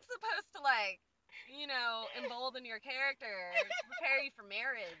 And that's supposed to like, you know, embolden your character, to prepare you for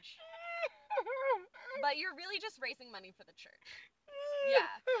marriage. But you're really just raising money for the church. Yeah.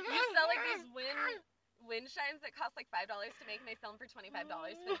 You sell like these wind shines that cost like $5 to make, and they sell them for $25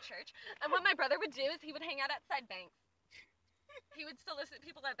 for the church. And what my brother would do is he would hang out outside banks. He would solicit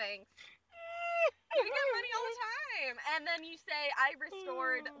people at banks. He would get money all the time. And then you say, I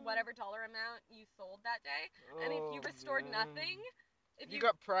restored whatever dollar amount you sold that day. And if you restored nothing, if you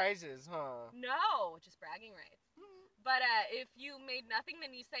got prizes, huh? No, just bragging rights. But if you made nothing, then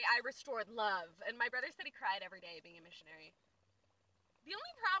you say, I restored love. And my brother said he cried every day being a missionary. The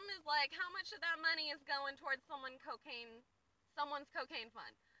only problem is like how much of that money is going towards someone's cocaine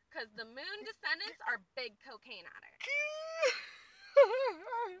fund. Because the moon descendants are big cocaine addicts.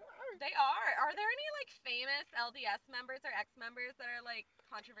 They are. Are there any like famous LDS members or ex-members that are like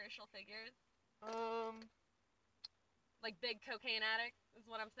controversial figures? Like big cocaine addicts is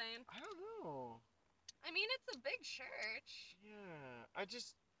what I'm saying. I don't know. I mean, it's a big church. Yeah, I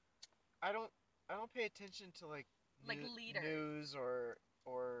don't pay attention to like leaders. news or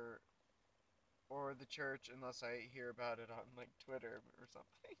the church unless I hear about it on like Twitter or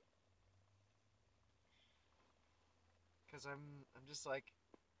something. Cuz I'm just like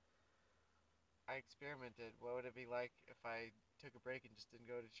I experimented. What would it be like if I took a break and just didn't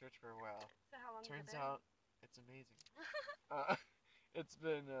go to church for a while? So how long Turns has it been? out it's amazing. uh, it's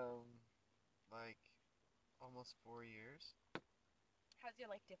been like almost 4 years. How's your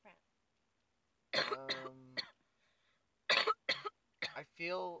life different? I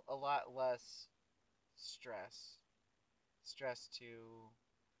feel a lot less stress to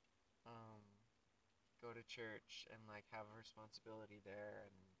um, go to church and like have a responsibility there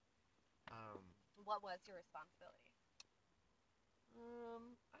and What was your responsibility?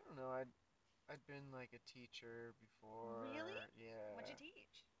 I don't know. I'd been like a teacher before. Really? Yeah. What'd you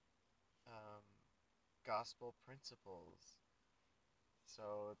teach? Um, gospel principles.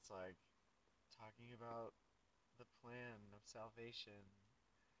 So it's like talking about the plan of salvation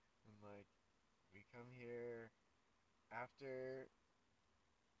and like we come here after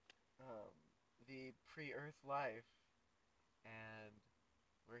um, the pre-earth life and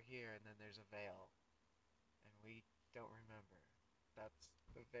we're here, and then there's a veil, and we don't remember.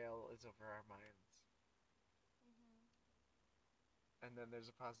 The veil is over our minds. And then there's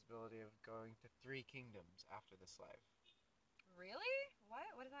a possibility of going to 3 kingdoms after this life. Really? What?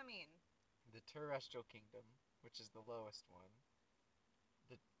 What does that mean? The terrestrial kingdom, which is the lowest one.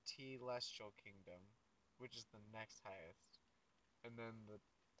 The telestial kingdom, which is the next highest. And then the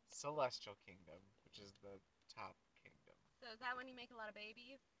celestial kingdom, which is the top kingdom. So is that when you make a lot of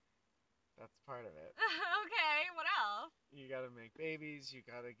babies? That's part of it. Okay, what else? You gotta make babies, you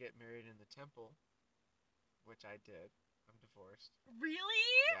gotta get married in the temple, which I did. I'm divorced. Really?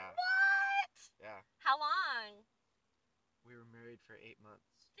 Yeah. What? Yeah. How long? We were married for 8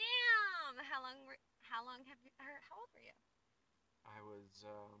 months. Damn. How long have you, how old were you? I was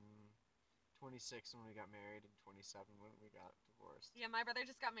 26 when we got married and 27 when we got divorced. Yeah, my brother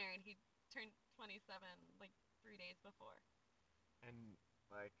just got married. He turned 27 like 3 days before. And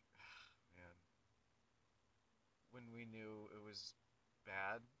like, man, when we knew it was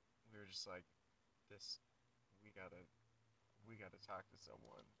bad, we were just like, this, we gotta talk to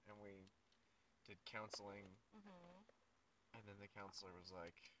someone. And we did counseling. And then the counselor was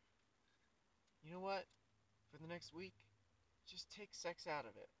like, you know what? For the next week, just take sex out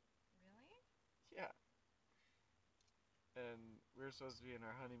of it. Really? Yeah. And we were supposed to be in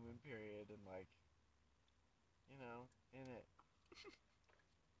our honeymoon period and like, you know, in it.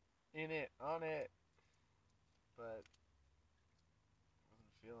 In it, on it. But I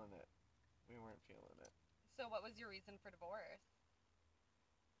wasn't feeling it. We weren't feeling it. So what was your reason for divorce?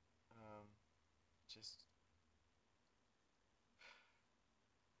 Just,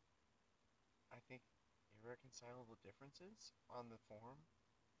 I think, irreconcilable differences on the form.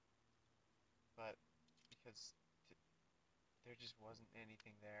 But because there just wasn't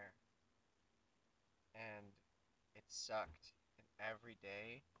anything there. And it sucked. And every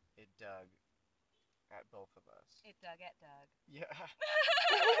day, it dug at both of us. It dug at Doug. Yeah.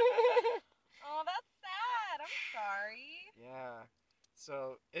 Oh, that's sad. I'm sorry. Yeah.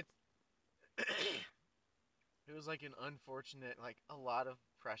 So it was like an unfortunate, like a lot of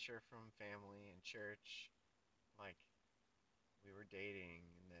pressure from family and church. Like we were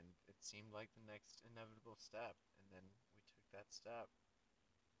dating, and then it seemed like the next inevitable step, and then we took that step,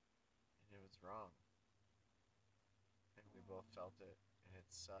 and it was wrong. And we both felt it, and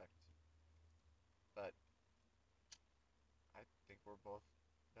it sucked. But I think we're both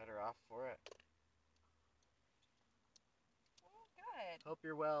better off for it. Good. Hope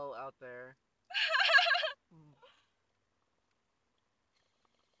you're well out there.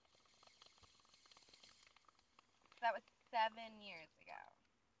 That was 7 years ago.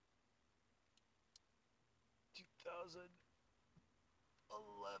 2011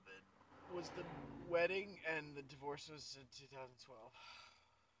 was the wedding, and the divorce was in 2012.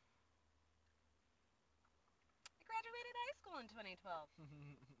 I graduated high school in 2012.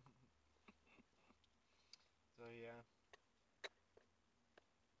 So yeah,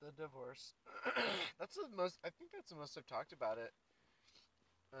 the divorce. That's the most. I think that's the most I've talked about it.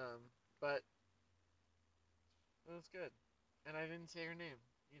 But it was good, and I didn't say her name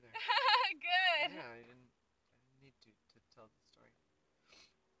either. Good. Yeah, I didn't need to tell the story.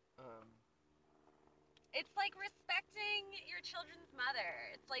 It's like respecting your children's mother.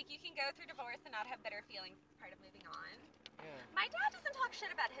 It's like you can go through divorce and not have bitter feelings. It's part of moving on. Yeah. My dad doesn't talk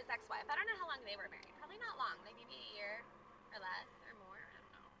shit about his ex-wife. I don't know how long they were married. Probably not long. Like maybe a year or less or more. I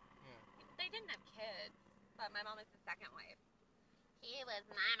don't know. Yeah. They didn't have kids, but my mom is his second wife. He was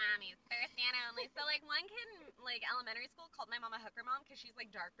my mommy's first and only. So like one kid in like elementary school called my mom a hooker mom because she's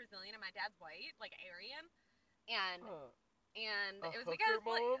like dark Brazilian and my dad's white, like Aryan. And it was because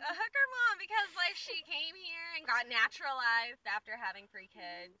like a hooker mom because like she came here and got naturalized after having 3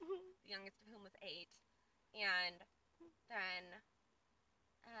 kids, the youngest of whom was 8. And then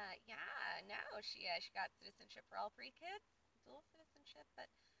she got citizenship for all 3 kids, dual citizenship. But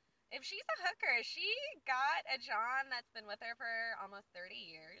if she's a hooker, she got a John that's been with her for almost 30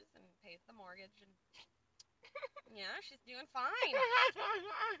 years and pays the mortgage, and yeah, she's doing fine.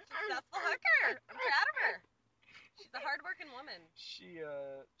 Successful hooker. I'm proud of her. She's a hardworking woman. She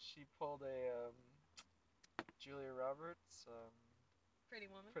pulled a Julia Roberts Pretty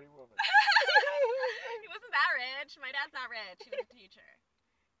Woman. Pretty Woman. He wasn't that rich. My dad's not rich. He was a teacher.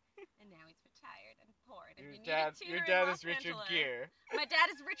 And now he's retired and poor. And Your dad is Richard Gere. My dad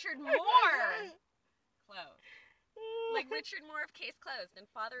is Richard Moore. Close. Like Richard Moore of Case Closed and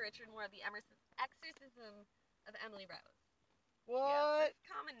Father Richard Moore of The Exorcism of Emily Rose. What? Yeah, that's a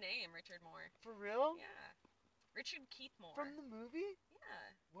common name, Richard Moore. For real? Yeah. Richard Keith Moore. From the movie?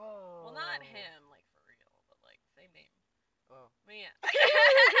 Yeah. Whoa. Well, not him, like for real, but like same name. Oh. But yeah.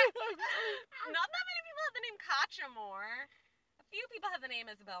 the name Kátia Moore. A few people have the name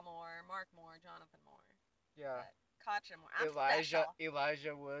Isabel Moore, Mark Moore, Jonathan Moore. Yeah. But Kátia Moore. I'm special.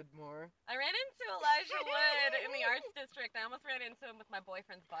 Elijah Wood Moore. I ran into Elijah Wood in the arts district. I almost ran into him with my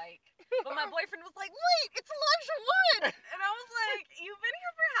boyfriend's bike. But my boyfriend was like, wait, it's Elijah Wood! And I was like, you've been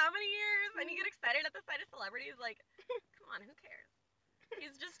here for how many years? And you get excited at the sight of celebrities. Like, come on, who cares?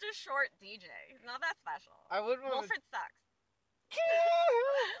 He's just a short DJ. He's not that special. I wouldn't want Wilfred sucks.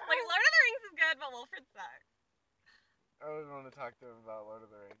 Like, Lord of the Rings is good, but Wilfred sucks. I wouldn't want to talk to him about Lord of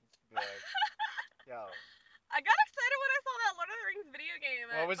the Rings. Be like, yo. I got excited when I saw that Lord of the Rings video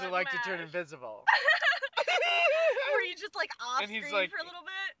game. What was it like to turn invisible? Were you just like off screen like, for a little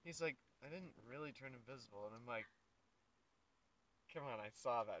bit? He's like, I didn't really turn invisible. And I'm like, come on, I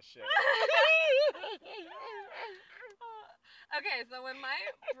saw that shit. Okay, so when my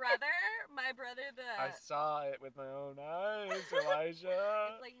brother I saw it with my own eyes,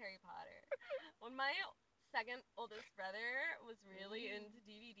 Elijah. It's like Harry Potter. When my second oldest brother was really into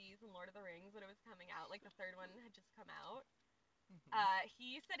DVDs and Lord of the Rings when it was coming out, like the third one had just come out.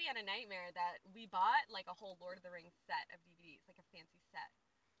 He said he had a nightmare that we bought like a whole Lord of the Rings set of DVDs, like a fancy set,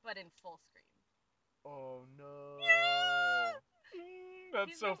 but in full screen. Oh no. Yeah.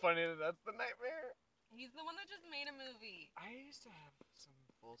 That's so funny that that's the nightmare. He's the one that just made a movie. I used to have some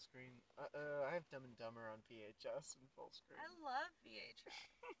full screen. I have Dumb and Dumber on VHS and full screen. I love VHS.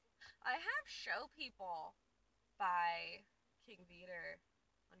 I have Show People by King Vidor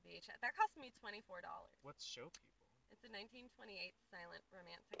on VHS. That cost me $24. What's Show People? It's a 1928 silent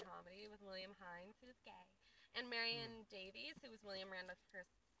romantic comedy with William Hines, who's gay, and Marion Davies, who was William Randolph's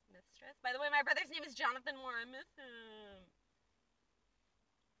first mistress. By the way, my brother's name is Jonathan Moore. I miss him.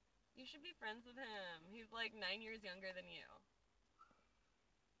 You should be friends with him. He's like 9 years younger than you.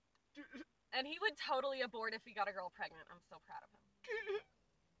 And he would totally abort if he got a girl pregnant. I'm so proud of him.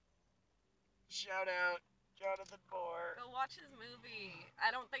 Shout out Jonathan Moore. Go watch his movie.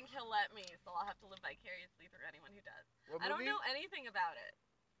 I don't think he'll let me, so I'll have to live vicariously through anyone who does. What I movie? don't know anything about it.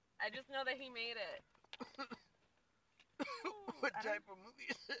 I just know that he made it. What type of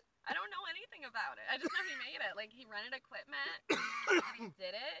movie is it? I don't know anything about it. I just know he made it. Like, he rented equipment, and he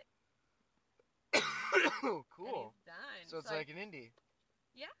did it. Cool. And he's done. So it's like an indie.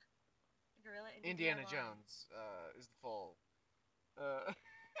 Yeah. Gorilla Indiana Jones is the full.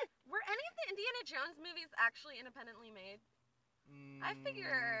 Were any of the Indiana Jones movies actually independently made? I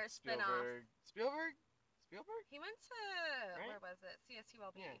figure spin-offs. Spielberg? He went to, right? Where was it?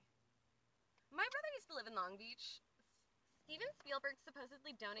 CSULB. Yeah. My brother used to live in Long Beach. Steven Spielberg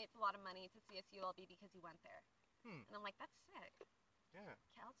supposedly donates a lot of money to CSULB because he went there. And I'm like, that's sick. Yeah.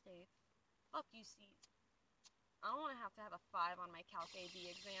 Cal States. Fuck UCs. I don't want to have a 5 on my Calc AB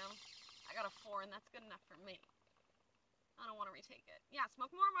exam. I got a 4 and that's good enough for me. I don't want to retake it. Yeah,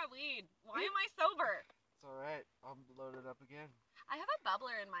 smoke more of my weed. Why am I sober? It's alright. I'll load it up again. I have a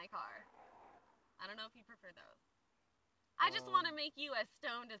bubbler in my car. I don't know if you prefer those. I just want to make you as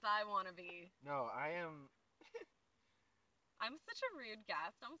stoned as I want to be. No, I am. I'm such a rude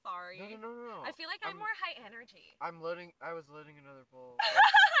guest. I'm sorry. No. I feel like I'm more high energy. I was loading another bowl.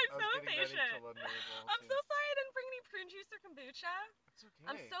 I'm so impatient. I'm so sorry I didn't bring any prune juice or kombucha. It's okay.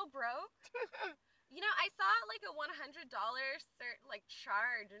 I'm so broke. You know, I saw like a $100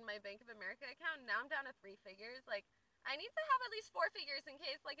 charge in my Bank of America account. Now I'm down to 3 figures. Like, I need to have at least 4 figures in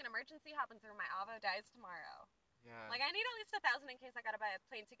case like an emergency happens or my avo dies tomorrow. Yeah. Like, I need at least 1,000 in case I gotta buy a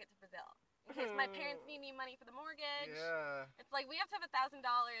plane ticket to Brazil. In case my parents need me money for the mortgage. Yeah. It's like we have to have $1,000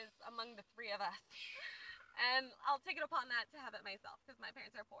 among the 3 of us. And I'll take it upon that to have it myself because my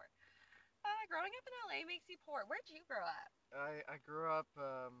parents are poor. Growing up in LA makes you poor. Where'd you grow up? I grew up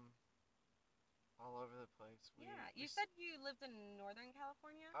all over the place. You said you lived in Northern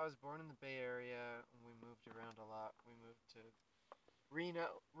California? I was born in the Bay Area and we moved around a lot. We moved to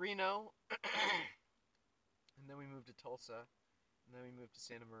Reno, and then we moved to Tulsa, and then we moved to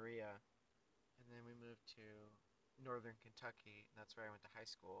Santa Maria, and then we moved to Northern Kentucky, and that's where I went to high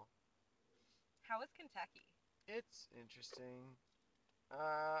school. How was Kentucky? It's interesting.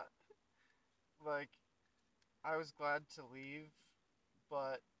 Like, I was glad to leave,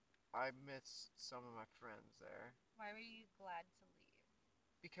 but I miss some of my friends there. Why were you glad to leave?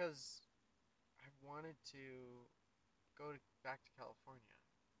 Because I wanted to go back to California.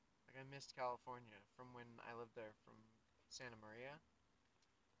 Like, I missed California from when I lived there from Santa Maria,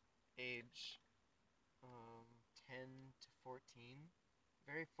 age 10 to 14.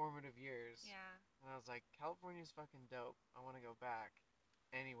 Very formative years. Yeah. And I was like, California's fucking dope. I want to go back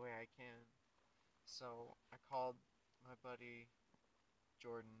any way I can. So I called my buddy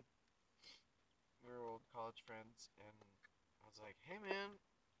Jordan. We were old college friends, and I was like, hey man,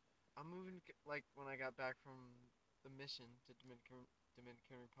 I'm moving like when I got back from the mission to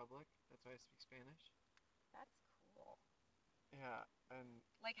Dominican Republic. That's why I speak Spanish. That's cool. Yeah, and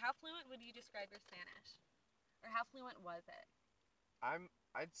Like, how fluent would you describe your Spanish? Or how fluent was it?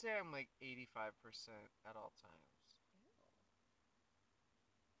 I'd say I'm like 85% at all times.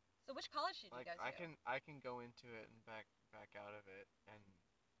 So which college did you Like go to? I can go into it and back out of it, and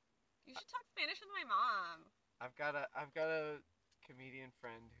You should talk Spanish with my mom. I've got a comedian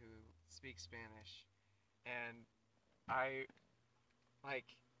friend who speaks Spanish, and I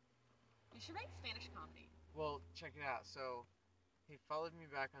like You should write Spanish comedy. well check it out. So he followed me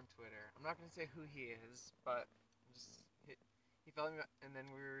back on Twitter. I'm not gonna say who he is, but just he followed me, and then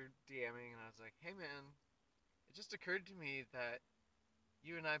we were DMing, and I was like, hey man, it just occurred to me that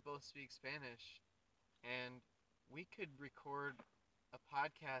you and I both speak Spanish, and we could record a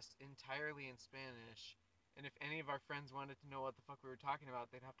podcast entirely in Spanish. And if any of our friends wanted to know what the fuck we were talking about,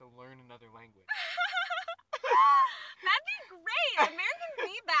 they'd have to learn another language. That'd be great. Americans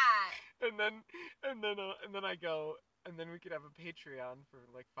need that. and then and then I go, and then we could have a Patreon for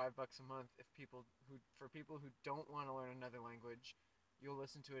like $5 a month if people who don't want to learn another language, you'll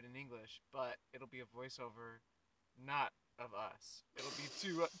listen to it in English, but it'll be a voiceover, not of us. It'll be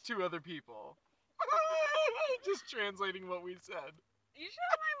two other people. Just translating what we said. You should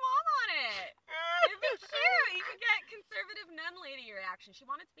have my mom on it. It'd be cute. You could get conservative nun lady reaction. She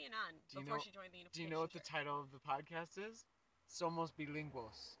wanted to be a nun before she joined the unification. Do you know what the title of the podcast is? Somos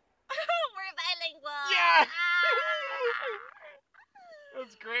bilingüos. We're bilingual. Yeah.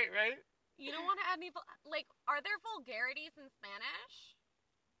 That's great, right? You don't want to add any like, are there vulgarities in Spanish?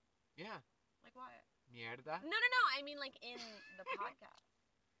 Yeah. Like what? Mierda. No. I mean, like in the podcast.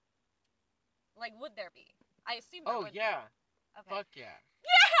 Like, would there be? I assume. Oh yeah. Okay. Fuck yeah.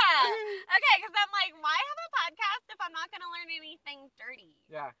 Yeah. Okay, because I'm like, why have a podcast if I'm not gonna learn anything dirty?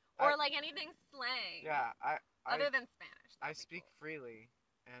 Yeah. Or like anything slang. Yeah. Other than Spanish. I speak freely,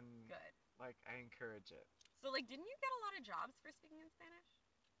 and good. Like I encourage it. So like, didn't you get a lot of jobs for speaking in Spanish?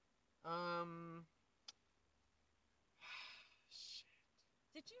 Shit.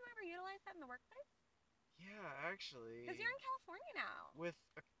 Did you ever utilize that in the workplace? Yeah, actually. Because you're in California now. With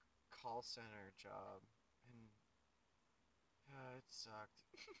a call center job, and it sucked.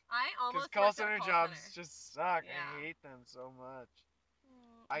 I almost. Because call center jobs just suck. Yeah. I hate them so much.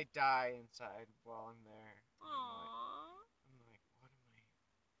 I die inside while I'm there. Aww. I'm like,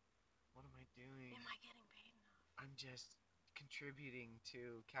 what am I doing? Am I getting paid enough? I'm just contributing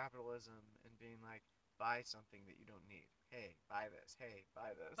to capitalism and being like, buy something that you don't need. Hey, buy this. Hey,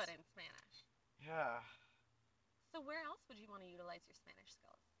 buy this. But in Spanish. Yeah. So where else would you want to utilize your Spanish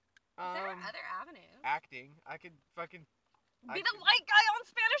skills? There are other avenues. Acting. I could fucking be the white guy on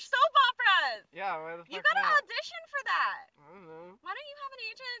Spanish soap operas. Yeah, why the fuck you gotta not? audition for that. I don't know. Why don't you have an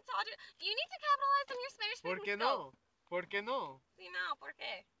agent to audition? You need to capitalize on your Spanish speaking skills. No? ¿Por qué no? Sí, no, ¿por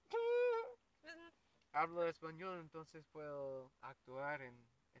qué? Hablo español, entonces puedo actuar en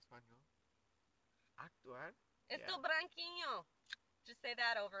español. ¿Actuar? Esto branquinho. Just say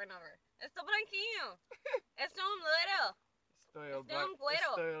that over and over. Esto branquinho. Esto un güero. Estoy el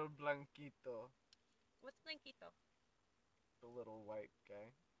blanquito. What's blanquito? The little white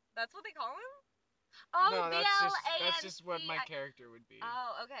guy. That's what they call him? Oh, no, that's just what my I... character would be.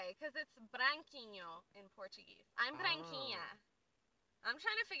 Oh, okay, because it's branquinho in Portuguese. I'm branquinha. I'm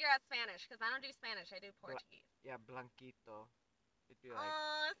trying to figure out Spanish, because I don't do Spanish, I do Portuguese. Yeah, blanquito. It'd be like...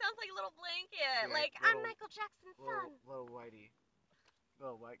 Oh, it sounds like a little blanket. Like I'm Michael Jackson's son. Little whitey.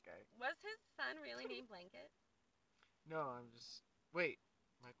 Little white guy. Was his son really named Blanket? No, I'm just... Wait,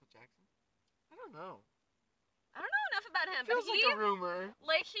 Michael Jackson? I don't know. I don't know enough about him. Feels like a rumor.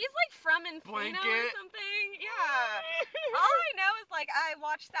 Like, he's like from Encino or something. Yeah. All I know is like, I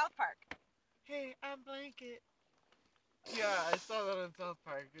watched South Park. Hey, I'm Blanket. Yeah, I saw that on South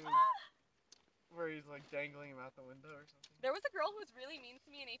Park. Where he's like dangling him out the window or something. There was a girl who was really mean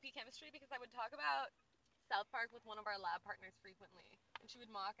to me in AP Chemistry because I would talk about South Park with one of our lab partners frequently. And she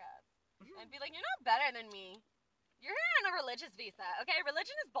would mock us. I'd be like, you're not better than me. You're here on a religious visa, okay?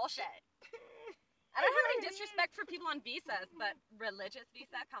 Religion is bullshit. I don't have any disrespect for people on visas, but religious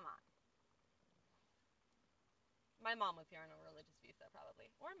visa? Come on. My mom was here on a religious visa, probably.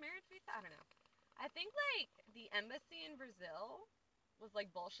 Or a marriage visa? I don't know. I think, like, the embassy in Brazil was,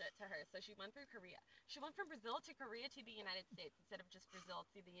 like, bullshit to her, so she went through Korea. She went from Brazil to Korea to the United States instead of just Brazil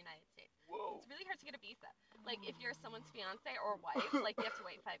to the United States. Whoa. It's really hard to get a visa. Like, if you're someone's fiance or wife, like, you have to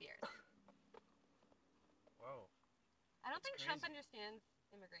wait 5 years. Whoa. I don't think crazy. Trump understands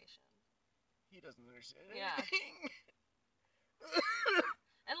immigration. He doesn't understand Yeah. anything.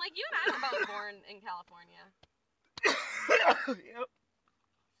 And, like, you and I were both born in California. Yep.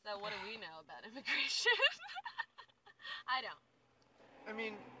 So, So what do we know about immigration? I don't. I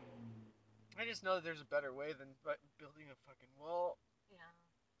mean, I just know that there's a better way than building a fucking wall. Yeah.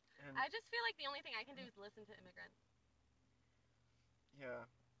 And I just feel like the only thing I can do is listen to immigrants. yeah,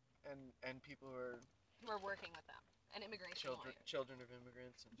 and people who are working with them, and immigration lawyers. Children of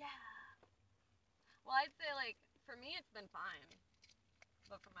immigrants. And Yeah. Well, I'd say like for me it's been fine,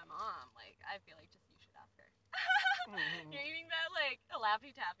 but for my mom, like I feel like just you should ask her. You're eating that like a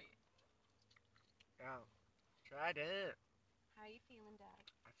Laffy Taffy. Yeah, tried it. How are you feeling, Dad?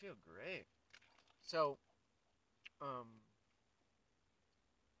 I feel great. So,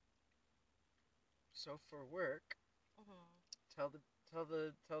 so for work, tell the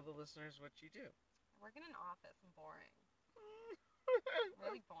listeners what you do. I work in an office. I'm boring.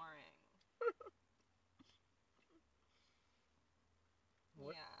 Really boring.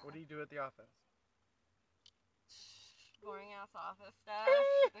 What do you do at the office? Boring ass office stuff.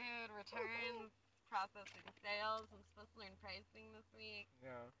 Dude, returns, processing sales. I'm supposed to learn pricing this week.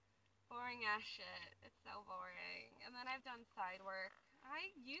 Yeah. Boring ass shit. It's so boring. And then I've done side work.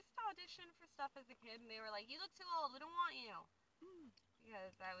 I used to audition for stuff as a kid, and they were like, "You look too old. We don't want you."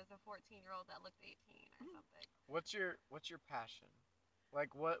 Because I was a 14-year-old that looked 18 or something. What's your passion?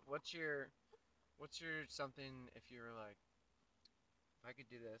 Like what's your something if you were like, if I could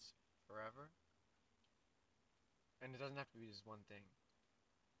do this forever, and it doesn't have to be just one thing,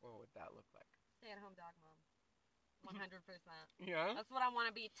 what would that look like? Stay-at-home dog mom. 100%. Yeah? That's what I want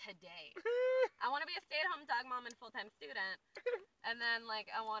to be today. I want to be a stay-at-home dog mom and full-time student. And then, like,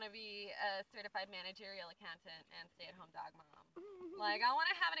 I want to be a certified managerial accountant and stay-at-home dog mom. Like, I want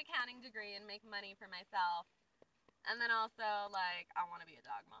to have an accounting degree and make money for myself. And then also, like, I want to be a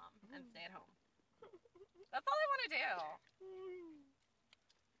dog mom and stay at home. That's all I want to do.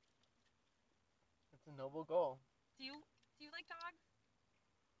 It's a noble goal. Do you like dogs?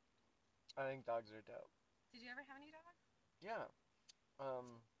 I think dogs are dope. Did you ever have any dogs? Yeah.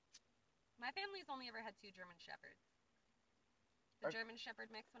 My family's only ever had 2 German Shepherds. The German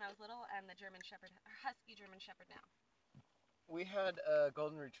Shepherd mix when I was little and the Husky German Shepherd now. We had a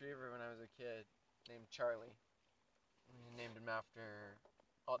golden retriever when I was a kid named Charlie. We named him after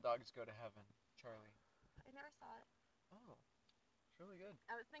All Dogs Go to Heaven, Charlie. I never saw it. Oh, it's really good.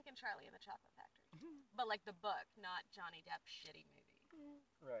 I was thinking Charlie and the Chocolate Factory. But like the book, not Johnny Depp's shitty movie.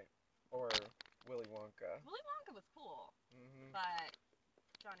 Right. Or Willy Wonka. Willy Wonka was cool, but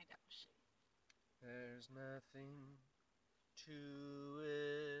Johnny Depp was shitty. There's nothing to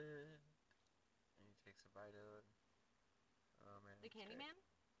it. And he takes a bite of it. Oh man. The Candyman?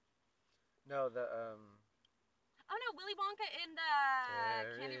 No, the Oh no, Willy Wonka in the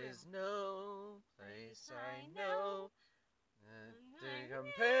candy room. There is no place I know that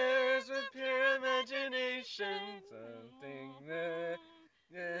compares with pure imagination. Something that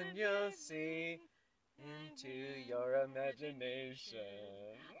then you'll see into your imagination.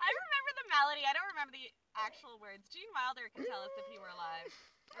 I remember the melody. I don't remember the actual words. Gene Wilder can tell us if he were alive.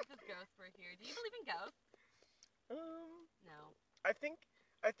 Or if his ghosts were here. Do you believe in ghosts? No. I think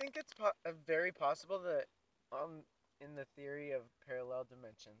it's very possible that in the theory of parallel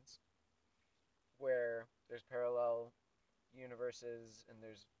dimensions, where there's parallel universes and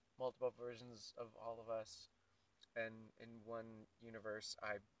there's multiple versions of all of us, and in one universe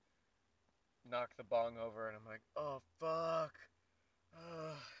I knock the bong over and I'm like, oh fuck,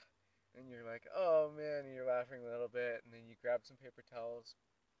 and you're like, oh man, and you're laughing a little bit, and then you grab some paper towels.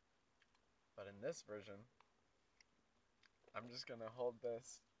 But in this version, I'm just gonna hold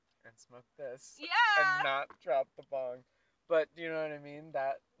this and smoke this, and not drop the bong. But do you know what I mean?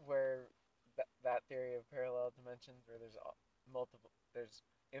 That where that theory of parallel dimensions, where there's there's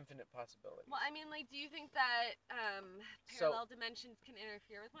infinite possibilities. Well, I mean, like, do you think that parallel dimensions can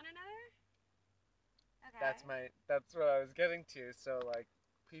interfere with one another? Okay. That's what I was getting to. So like,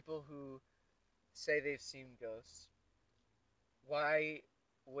 people who say they've seen ghosts, why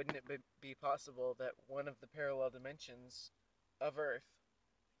wouldn't it be possible that one of the parallel dimensions of Earth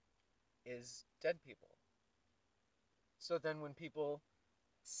is dead people? So then when people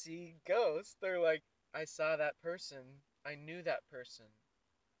see ghosts, they're like, I saw that person, I knew that person,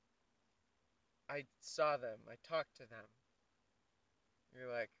 I saw them, I talked to them.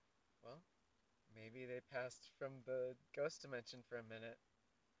 You're like, well, maybe they passed from the ghost dimension for a minute,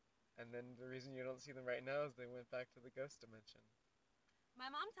 and then the reason you don't see them right now is they went back to the ghost dimension. My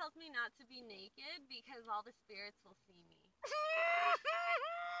mom tells me not to be naked because all the spirits will see me.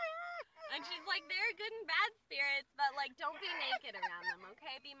 And she's like, there are good and bad spirits, but like, don't be naked around them,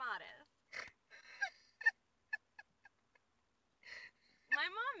 okay? Be modest. My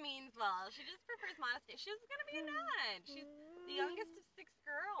mom means well. She just prefers modesty. She was gonna be a nun. The youngest of 6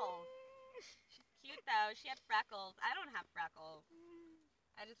 girls. She's cute though. She had freckles. I don't have freckles.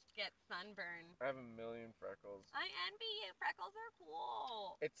 I just get sunburn. I have a million freckles. I envy you. Freckles are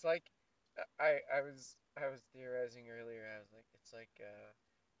cool. It's like I was theorizing earlier. I was like, it's like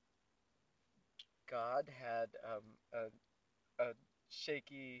God had a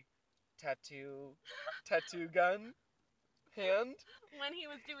shaky tattoo gun hand. When he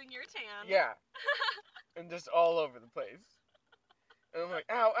was doing your tan. Yeah, and just all over the place. And I'm like,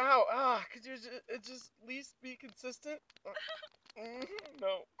 ow, ow, ah, could you just at least be consistent?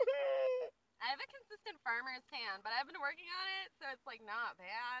 No. I have a consistent farmer's tan, but I've been working on it, so it's like not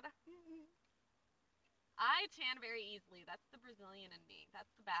bad. I tan very easily. That's the Brazilian in me.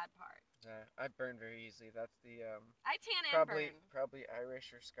 That's the bad part. Yeah, I burn very easily. That's the I tan and burn. probably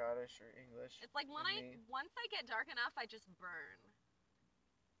Irish or Scottish or English. It's like once I get dark enough, I just burn.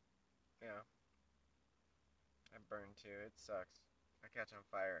 Yeah. I burn too. It sucks. I catch on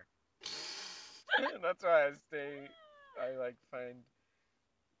fire. That's why I like find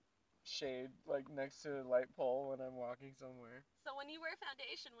shade like next to a light pole when I'm walking somewhere. So when you wear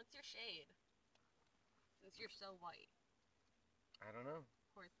foundation, what's your shade? Since you're so white. I don't know.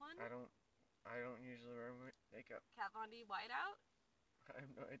 Porcelain? I don't usually wear makeup. Kat Von D whiteout? I have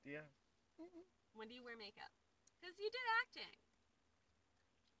no idea. When do you wear makeup? Because you did acting.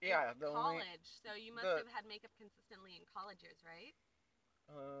 Yeah, the college. So you must have had makeup consistently in college years, right?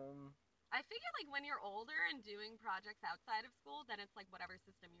 I I figure like when you're older and doing projects outside of school, then it's like whatever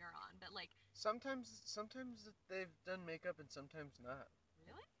system you're on. But like sometimes they've done makeup and sometimes not.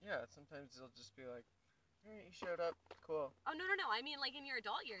 Really? Yeah, sometimes they'll just be like, "Hey, you showed up, cool." Oh no. I mean like in your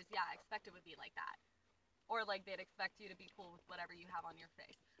adult years, yeah, I expect it would be like that. Or like they'd expect you to be cool with whatever you have on your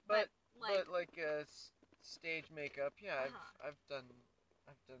face. But like stage makeup, yeah, I've done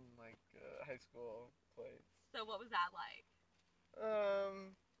like high school plays. So what was that like?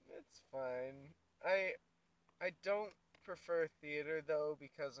 It's fine. I don't prefer theater though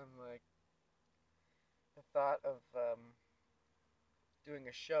because I'm like the thought of doing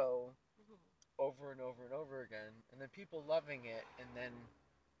a show over and over and over again, and then people loving it, and then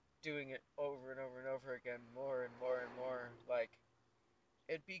doing it over and over and over again, more and more and more. Like,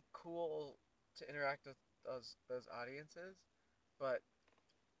 it'd be cool to interact with those audiences, but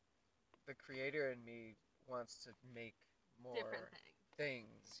the creator in me wants to make more different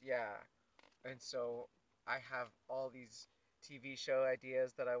things. Yeah, and so I have all these TV show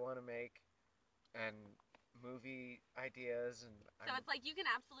ideas that I want to make, and movie ideas, and so it's like you can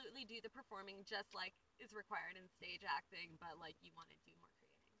absolutely do the performing just like is required in stage acting, but like you want to do more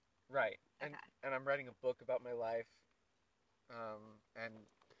creating. Right. Okay. And I'm writing a book about my life, and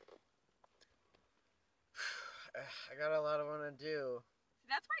I got a lot I want to do. See,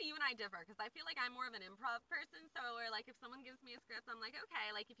 that's where you and I differ, because I feel like I'm more of an improv person. So where like if someone gives me a script, I'm like,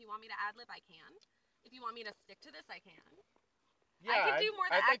 okay, like if you want me to ad lib, I can. If you want me to stick to this, I can. Yeah, I can do more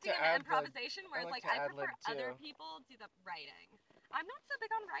the acting and the improvisation, whereas like I prefer other people do the writing. I'm not so big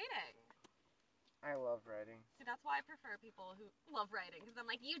on writing. I love writing. See, that's why I prefer people who love writing, because I'm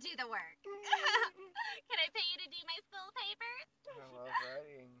like, you do the work. Can I pay you to do my school papers? I love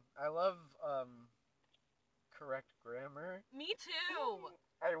writing. I love correct grammar. Me too.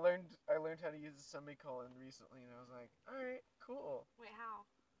 I learned how to use a semicolon recently, and I was like, all right, cool. Wait, how?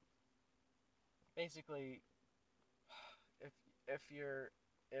 Basically,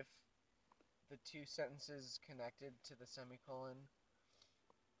 if the two sentences connected to the semicolon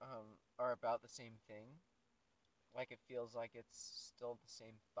are about the same thing, like it feels like it's still the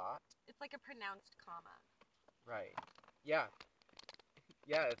same thought. It's like a pronounced comma. Right. Yeah.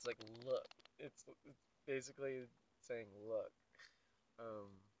 Yeah, it's like look. It's basically saying look.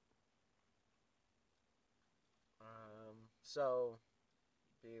 So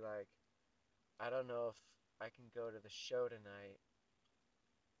be like, I don't know if I can go to the show tonight.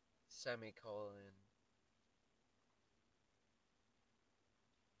 Semicolon.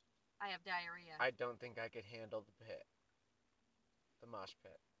 I have diarrhea. I don't think I could handle the pit. The mosh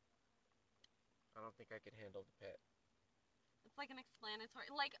pit. I don't think I could handle the pit. It's like an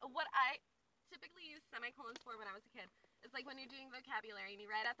explanatory. Like what I typically use semicolons for when I was a kid. It's like when you're doing vocabulary and you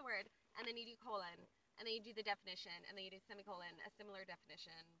write out the word and then you do colon and then you do the definition and then you do semicolon, a similar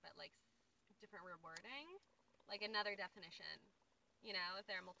definition but like different wording, like another definition. You know, if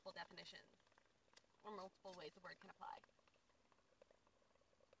there are multiple definitions or multiple ways a word can apply.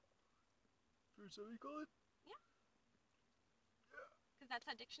 For semicolon? Yeah. Because that's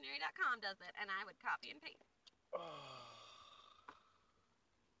how dictionary.com does it, and I would copy and paste.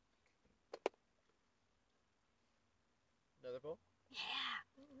 Another bowl? Yeah.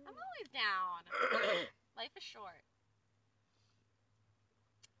 I'm always down. Life is short.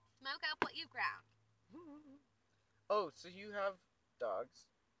 Smoke up what you ground. Oh, so you have dogs?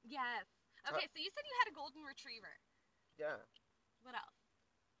 Yes. Okay, so you said you had a golden retriever. Yeah. What else?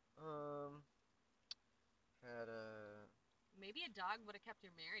 Had a. Maybe a dog would have kept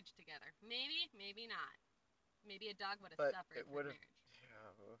your marriage together. Maybe, maybe not. Maybe a dog would have But suffered it through would have. marriage.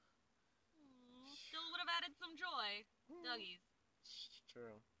 Yeah. Still would have added some joy. Doggies.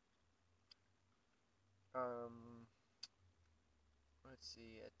 True. Let's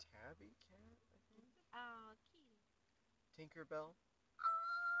see, a tabby cat, I think. Oh, kitty. Tinkerbell.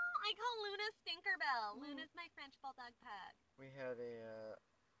 Oh, I call Luna Stinkerbell. Luna's my French bulldog pug. We had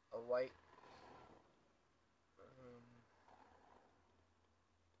a white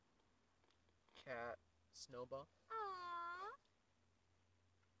cat, Snowball. Aww.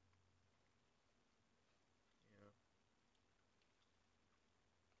 Yeah.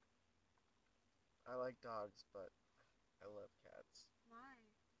 I like dogs, but I love cats. Why?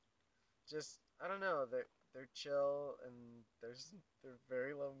 Just I don't know. They're chill and they're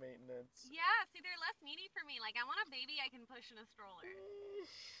very low maintenance. Yeah, see, they're less needy for me. Like, I want a baby I can push in a stroller.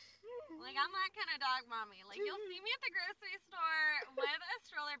 Like, I'm that kind of dog mommy. Like, you'll see me at the grocery store with a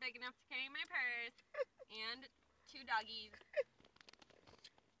stroller big enough to carry my purse and 2 doggies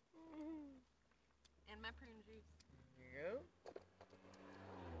and my prune juice. There you go.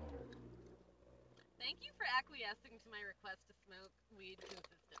 Thank you for acquiescing to my request to smoke weed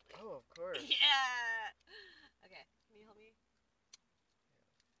consistently. Oh, of course. Yeah. Okay, can you help me?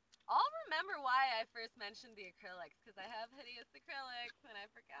 I'll remember why I first mentioned the acrylics, because I have hideous acrylics and I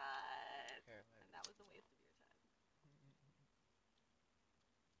forgot. Okay, and that was a waste of your time.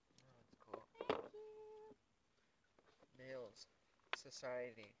 Oh, that's cool. Thank you. Nails.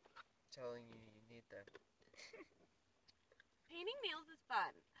 Society telling you you need them. Painting nails is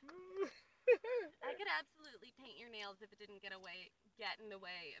fun. I could absolutely paint your nails if it didn't get in the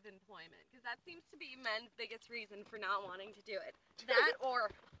way of employment, because that seems to be men's biggest reason for not wanting to do it. That or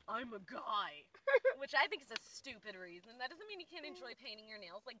I'm a guy, which I think is a stupid reason. That doesn't mean you can't enjoy painting your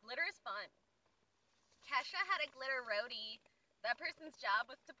nails. Like, glitter is fun. Kesha had a glitter roadie. That person's job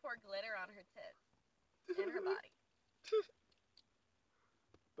was to pour glitter on her tits and her body.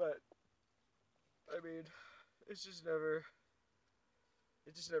 But I mean, it just never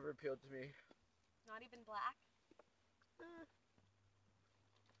appealed to me. Not even black?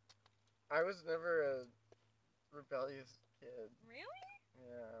 I was never a rebellious kid. Really?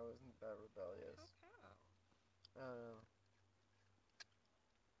 Yeah, I wasn't that rebellious. How?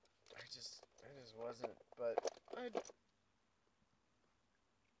 I just wasn't. But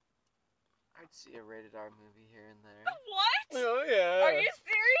I'd see a rated R movie here and there. What? Oh yeah. Are you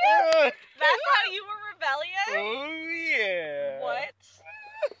serious? That's how you were rebellious? Oh yeah. What?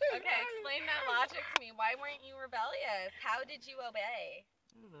 Okay, explain that logic to me. Why weren't you rebellious? How did you obey?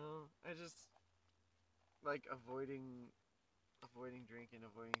 I don't know. I just like avoiding drinking,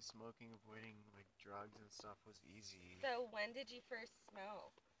 avoiding smoking, avoiding like drugs and stuff was easy. So when did you first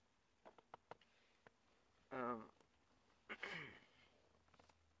smoke? Um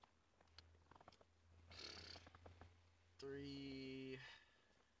 3.5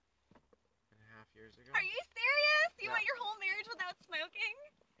 years ago. Are you serious? You Yeah. went your whole marriage without smoking?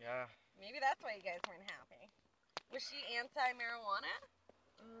 Yeah. Maybe that's why you guys weren't happy. Was she anti-marijuana?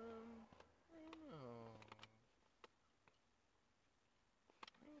 I don't know.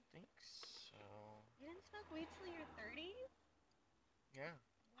 I don't think so. You didn't smoke weed till your 30s? Yeah.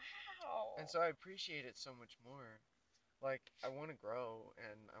 Wow. And so I appreciate it so much more. Like I want to grow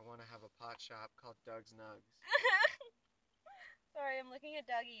and I want to have a pot shop called Doug's Nugs. Sorry, I'm looking at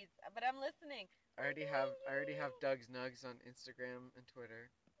Dougie's, but I'm listening. I already have Doug's Nugs on Instagram and Twitter.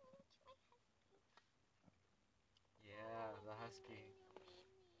 Yeah, the husky.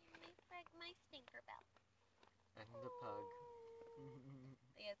 My Stinkerbell. And the pug.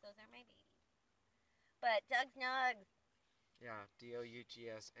 Yes, those are my babies. But Doug's Nugs. Yeah,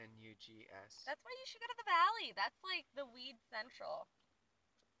 DOUGSNUGS. That's why you should go to the Valley. That's like the weed central.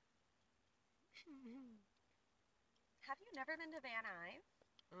 Have you never been to Van Nuys?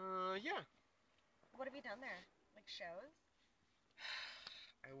 Yeah. What have you done there? Like shows?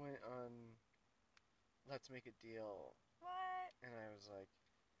 I went on Let's Make a Deal. What? And I was like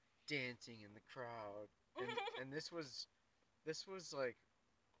dancing in the crowd. And this was like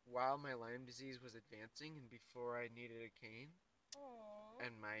while my Lyme disease was advancing and before I needed a cane. Aww.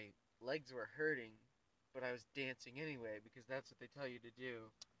 And my legs were hurting, but I was dancing anyway because that's what they tell you to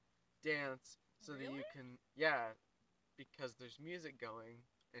do. Dance so really? that you can, yeah, because there's music going,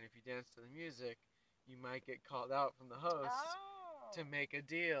 and if you dance to the music, you might get called out from the host to make a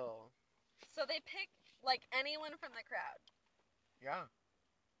deal. So they pick like anyone from the crowd. Yeah.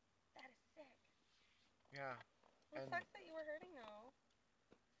 Yeah. It sucks that you were hurting though.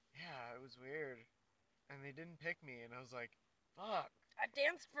 Yeah, it was weird. And they didn't pick me, and I was like, fuck. I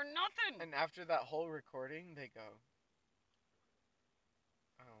danced for nothing. And after that whole recording, they go,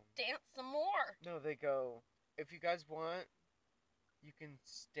 dance some more. No, they go, if you guys want, you can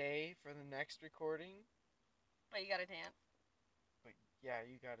stay for the next recording. But you gotta dance. But yeah,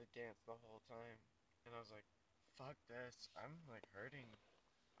 you gotta dance the whole time. And I was like, fuck this. I'm like hurting.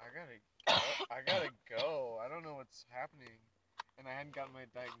 I gotta go. I don't know what's happening. And I hadn't gotten my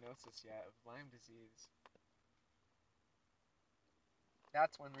diagnosis yet of Lyme disease.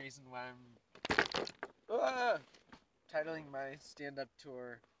 That's one reason why I'm titling my stand-up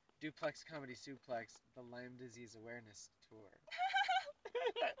tour Duplex Comedy Suplex, the Lyme Disease Awareness Tour.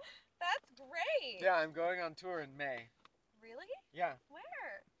 That's great. Yeah, I'm going on tour in May. Really? Yeah.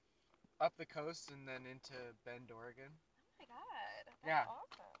 Where? Up the coast and then into Bend, Oregon. Oh my god. That's Yeah.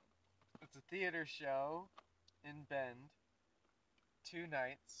 awesome. It's a theater show in Bend. 2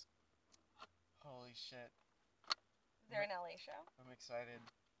 nights. Holy shit. Is there an LA show? I'm excited.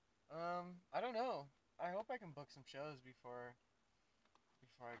 I don't know. I hope I can book some shows before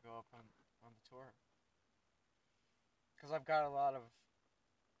I go up on the tour. Cuz I've got a lot of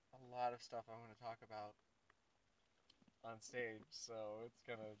stuff I want to talk about on stage, so it's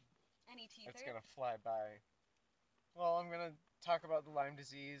going to Any teasers? It's going to fly by. Well, I'm going to talk about the Lyme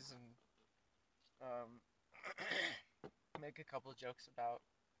disease and make a couple jokes about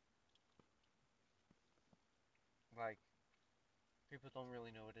like people don't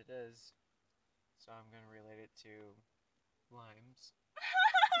really know what it is, so I'm gonna relate it to limes.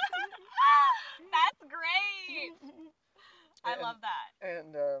 That's great. I love that.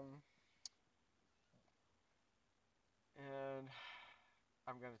 And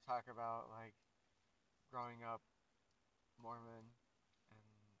I'm gonna talk about like growing up Mormon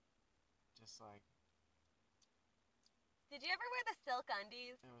and just like. Did you ever wear the silk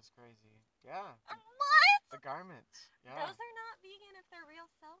undies? It was crazy. Yeah. What? The garments. Yeah. Those are not vegan if they're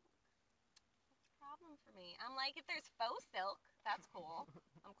real silk. That's a problem for me. I'm like, if there's faux silk, that's cool.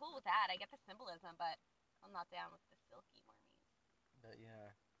 I'm cool with that. I get the symbolism, but I'm not down with the silky Mormons. But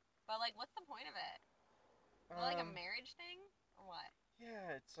yeah. But like, what's the point of it? Is it like a marriage thing or what?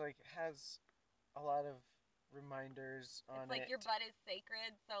 Yeah, it's like has a lot of reminders on it. It's like your butt is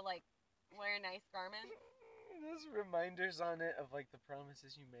sacred, so like wear nice garments. There's reminders on it of like the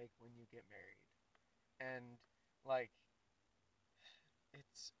promises you make when you get married, and like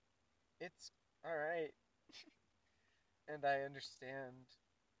it's all right, and I understand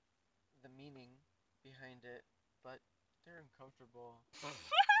the meaning behind it, but they're uncomfortable. How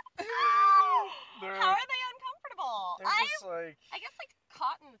are they uncomfortable? They're just like I guess like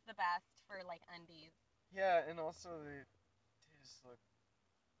cotton's the best for like undies. Yeah, and also they just look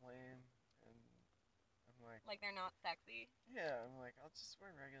lame, and I'm like they're not sexy. Yeah, I'm like I'll just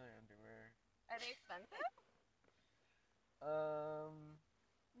wear regular underwear. Are they expensive?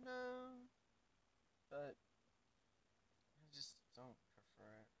 No, but I just don't prefer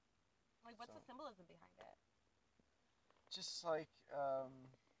it. Like, what's the symbolism behind it? Just like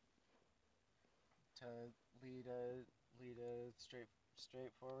to lead a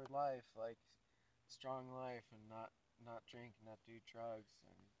straightforward life, like strong life, and not drink, not do drugs,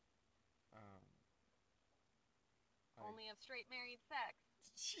 and like, only have straight married sex.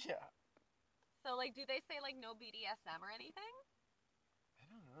 Yeah. So like, do they say like no BDSM or anything? I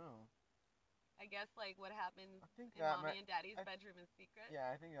don't know. I guess like what happens in mommy and daddy's bedroom is secret. Yeah,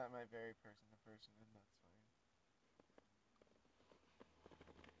 I think that might vary person to person, and that's fine.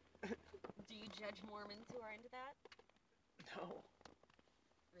 Do you judge Mormons who are into that? No.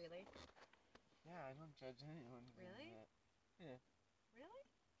 Really? Yeah, I don't judge anyone. Really? Yeah. Really?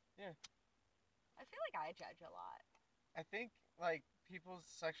 Yeah. I feel like I judge a lot. I think like people's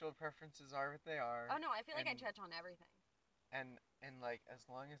sexual preferences are what they are. Oh no, I feel like I judge on everything. And like as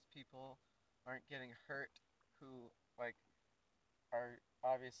long as people aren't getting hurt who like are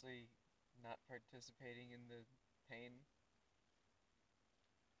obviously not participating in the pain,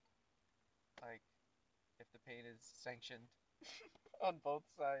 like if the pain is sanctioned on both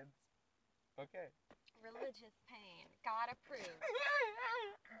sides, okay. Religious pain, God approved.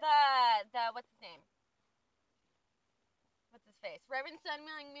 the what's his name? What's his face? Reverend Sun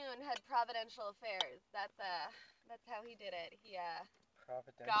Myung Moon had providential affairs. That's how he did it. He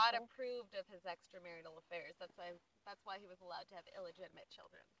Providential? God approved of his extramarital affairs. That's why he was allowed to have illegitimate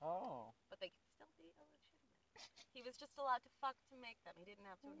children. Oh. But they could still be illegitimate. He was just allowed to fuck to make them. He didn't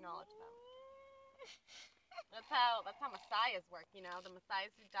have to acknowledge them. That's how messiahs work, you know. The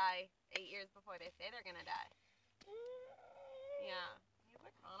messiahs who die 8 years before they say they're gonna die. Yeah, he's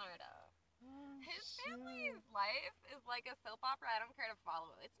a con artist. Oh, His shit. family's life is like a soap opera. I don't care to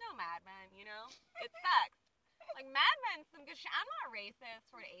follow. It's no Mad Men, you know? It sucks. Like, Mad Men's some good shit. I'm not racist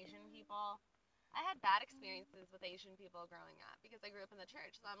toward Asian people. I had bad experiences with Asian people growing up because I grew up in the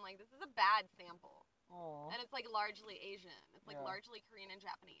church. So I'm like, this is a bad sample. Oh. And it's like largely Asian. It's like Yeah. largely Korean and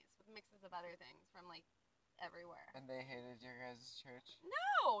Japanese with mixes of other things from like everywhere. And they hated your guys' church?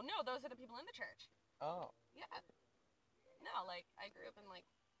 No, those are the people in the church. Oh. Yeah. No, like I grew up in like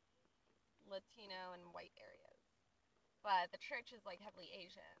Latino and white areas. But the church is like heavily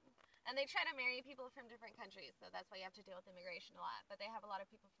Asian. And they try to marry people from different countries, so that's why you have to deal with immigration a lot. But they have a lot of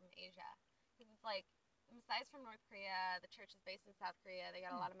people from Asia. Because it's like, the Messiah's from North Korea, the church is based in South Korea, they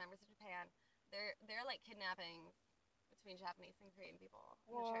got a lot of members of Japan. They're like kidnappings between Japanese and Korean people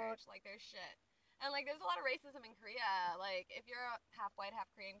in the church. Like, there's shit. And like, there's a lot of racism in Korea. Like, if you're a half white, half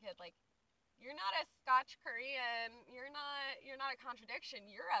Korean kid, like, you're not a Scotch Korean. You're not a contradiction.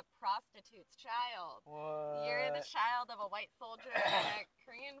 You're a prostitute's child. What? You're the child of a white soldier and a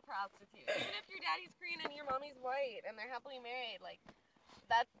Korean prostitute. Even if your daddy's Korean and your mommy's white and they're happily married, like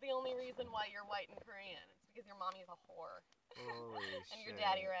that's the only reason why you're white and Korean. It's because your mommy's a whore. Holy and shit. your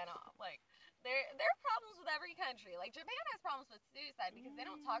daddy ran off. Like there are problems with every country. Like Japan has problems with suicide because they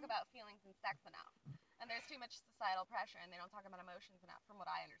don't talk about feelings and sex enough. And there's too much societal pressure and they don't talk about emotions enough from what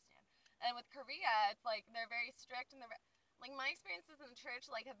I understand. And with Korea, it's like they're very strict and they're like my experiences in the church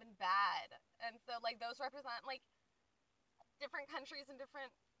like have been bad. And so like those represent like different countries and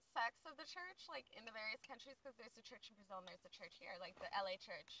different sects of the church, like in the various countries, because there's a church in Brazil and there's a church here, like the LA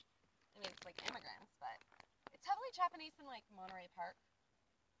church. I mean, it's like immigrants, but it's heavily Japanese in like Monterey Park.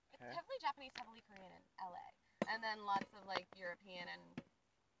 It's Okay. heavily Japanese, heavily Korean in LA, and then lots of like European and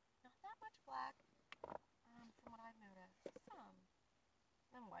not that much black, from what I've noticed. Some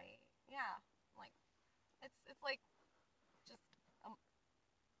and white, yeah. Like it's like just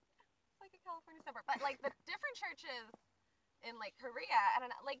it's like a California suburb, but like the different churches in like Korea and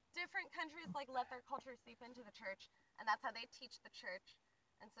like different countries like let their culture seep into the church, and that's how they teach the church,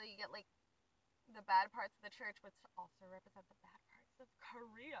 and so you get like the bad parts of the church, which also represent the bad parts of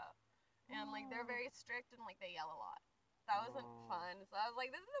Korea, and like they're very strict and like they yell a lot. That wasn't fun. So I was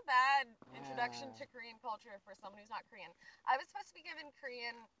like, this is a bad introduction to Korean culture for someone who's not Korean. I was supposed to be given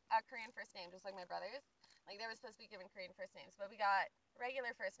Korean first name, just like my brothers. Like they were supposed to be given Korean first names, but we got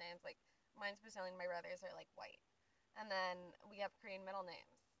regular first names. Like mine's Brazilian, my brothers are like white. And then we have Korean middle names.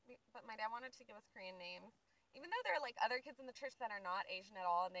 But my dad wanted to give us Korean names, even though there are like other kids in the church that are not Asian at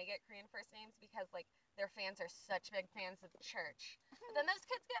all, and they get Korean first names because like their fans are such big fans of the church. But then those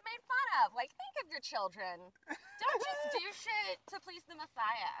kids get made fun of. Like, think of your children. Don't just do shit to please the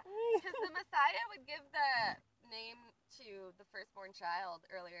Messiah, because the Messiah would give the name to the firstborn child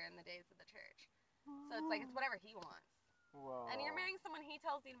earlier in the days of the church. So it's like it's whatever he wants. Whoa. And you're marrying someone he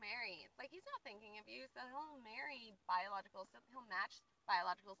tells you to marry. It's like he's not thinking of you, so he'll marry he'll match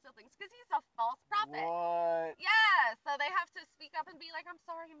biological siblings because he's a false prophet. What? Yeah, so they have to speak up and be like, I'm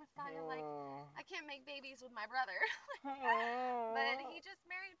sorry, Messiah, like, I can't make babies with my brother. But he just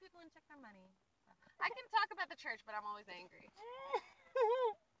married people and took their money. So, I can talk about the church, but I'm always angry.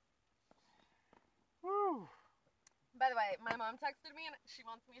 Woo. By the way, my mom texted me and she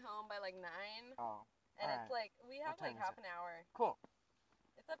wants me home by like 9. Oh. And it's Alright. like, we have What time like is half it? an hour. Cool.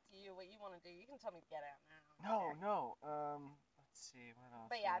 It's up to you what you want to do. You can tell me to get out now. No. Let's see. What else?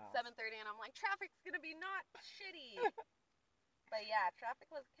 But yeah, what it's else? 7:30 and I'm like, traffic's gonna be not shitty. But yeah,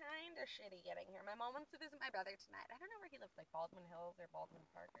 traffic was kind of shitty getting here. My mom wants to visit my brother tonight. I don't know where he lives, like Baldwin Hills or Baldwin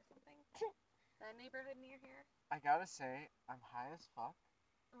Park or something. That neighborhood near here. I gotta say, I'm high as fuck.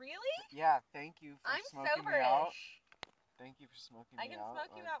 Really? Yeah, thank you for I'm smoking me out. soberish. Thank you for smoking me out. I can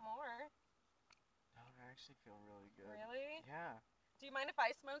smoke you out more. No, I actually feel really good. Really? Yeah. Do you mind if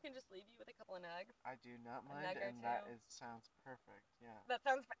I smoke and just leave you with a couple of nugs? I do not A mind, nug or and that two? sounds perfect. Yeah. That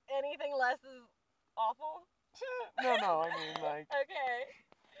sounds anything less is awful. No, I mean like Okay.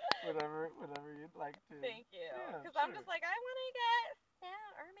 whatever you'd like to. Thank you. Yeah, Because sure. I'm just like, I want to get down,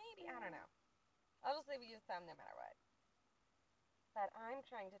 or maybe, I don't know. I'll just leave you some no matter what. But I'm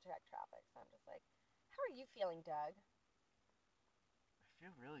trying to check traffic, so I'm just like, how are you feeling, Doug? I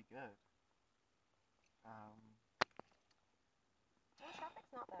feel really good. Um, Well,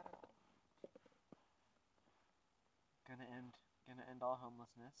 traffic's not bad at all. gonna end all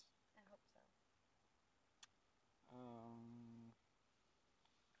homelessness. I hope so. Um,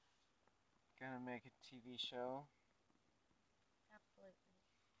 gonna make a TV show. Absolutely.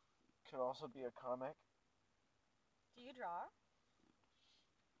 Could also be a comic. Do you draw?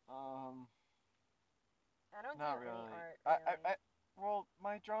 Um, I don't not do really. any art, really. Well,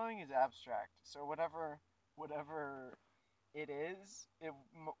 my drawing is abstract, so whatever It is. It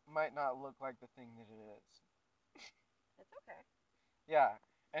might not look like the thing that it is. It's okay. Yeah,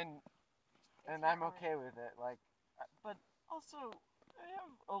 and It's and your I'm art. okay with it. Like, but also I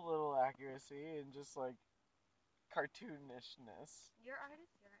have a little accuracy and just like cartoonishness. Your art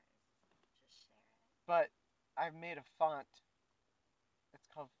is yours. Just share it. But I've made a font. It's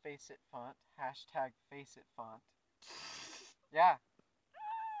called Face It Font. Hashtag Face It Font. Yeah,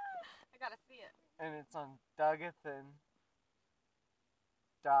 I gotta see it. and it's on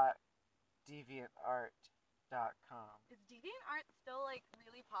Dugathan.deviantart.com. Is DeviantArt still like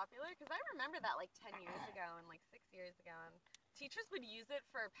really popular? Because I remember that like 10 years ago and like 6 years ago, and teachers would use it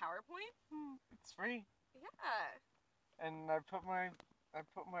for PowerPoint. It's free, Yeah. and I put my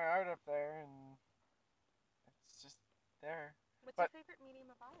art up there, and it's just there. What's But your favorite medium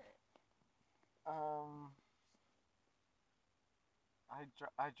of art? um, I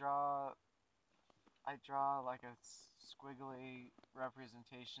draw like a squiggly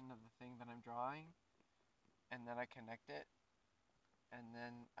representation of the thing that I'm drawing, and then I connect it, and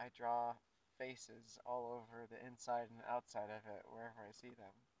then I draw faces all over the inside and outside of it wherever I see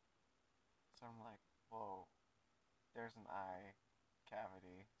them. So I'm like, whoa, there's an eye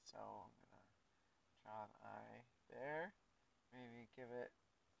cavity, so I'm gonna draw an eye there. Maybe give it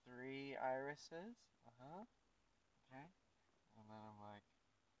 3 irises. Okay. And then I'm like,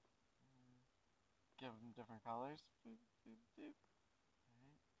 give them different colors. Boop, boop, boop.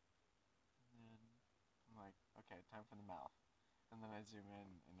 Alright. And then I'm like, okay, time for the mouth. And then I zoom in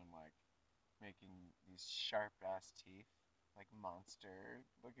and I'm like making these sharp ass teeth, like monster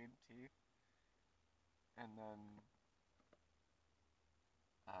looking teeth. And then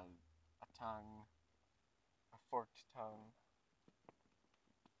a tongue, a forked tongue,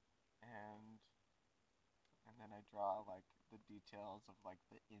 and then I draw like the details of like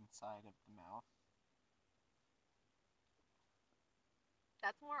the inside of the mouth.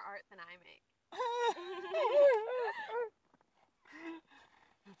 That's more art than I make.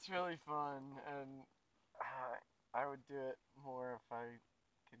 It's really fun, and I would do it more if I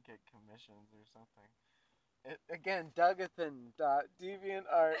could get commissions or something. Again,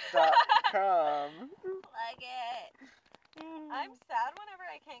 Dugathan.deviantart.com. Like it. I'm sad whenever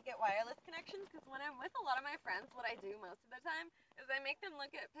I can't get wireless connections because when I'm with a lot of my friends, what I do most of the time is I make them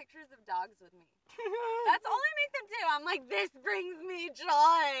look at pictures of dogs with me. That's all I make them do. I'm like, this brings me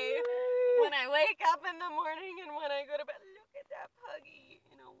joy. When I wake up in the morning and when I go to bed, look at that puggy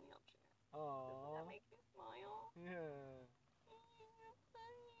in a wheelchair. Doesn't that make you smile? Yeah.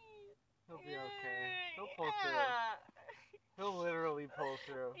 Puggy. He'll be okay. He'll pull through. He'll literally pull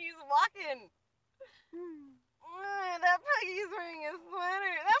through. He's walking. That puggy's wearing a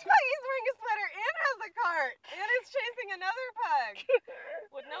sweater. That puggy's wearing a sweater and has a cart and is chasing another pug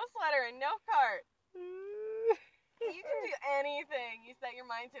with no sweater and no cart. You can do anything you set your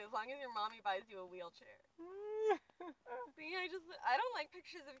mind to as long as your mommy buys you a wheelchair. See, I don't like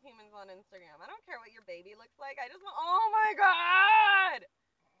pictures of humans on Instagram. I don't care what your baby looks like. I just want, oh my god!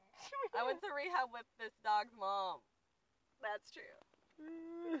 I went to rehab with this dog's mom. That's true.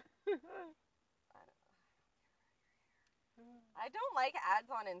 I don't like ads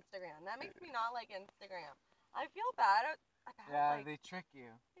on Instagram. That makes me not like Instagram. I feel bad about Yeah, like they trick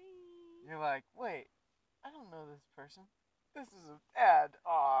you. You're like, wait, I don't know this person. This is an ad.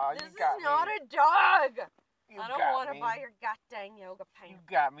 Aw, this you got is me. not a dog. You I don't got want to me. buy your goddamn yoga You pants.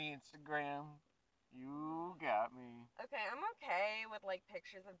 got me, Instagram. You got me. Okay, I'm okay with like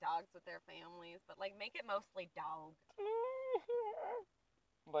pictures of dogs with their families, but like make it mostly dog.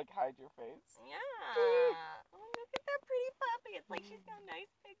 Like hide your face. Yeah. Oh, look at that pretty puppy. It's like she's got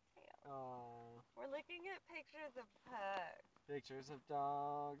nice pigtails. Aww. We're looking at pictures of pugs. Pictures of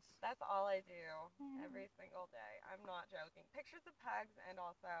dogs. That's all I do every single day. I'm not joking. Pictures of pugs and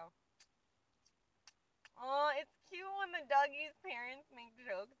also. Oh, it's cute when the doggy's parents make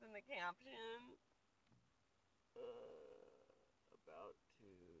jokes in the caption. About to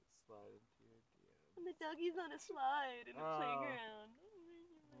slide into your DMs. And the doggy's on a slide in a playground.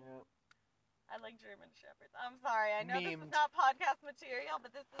 Yep. I like German Shepherds. I'm sorry. I know this is Memed. not podcast material,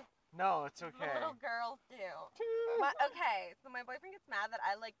 but this is No, it's what okay. little girls do. Okay, so my boyfriend gets mad that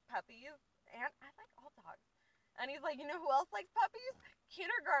I like puppies, and I like all dogs. And he's like, you know who else likes puppies?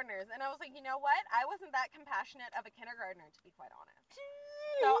 Kindergartners. And I was like, you know what? I wasn't that compassionate of a kindergartner, to be quite honest.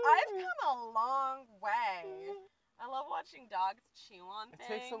 So I've come a long way. I love watching dogs chew on things. It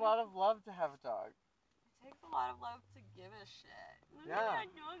takes a lot of love to have a dog. It takes a lot of love to give a shit. Look Yeah. at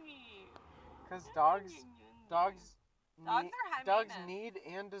that doggy. Because dogs are high dogs maintenance. need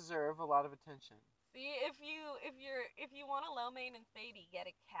and deserve a lot of attention. See, if you want a low maintenance baby, get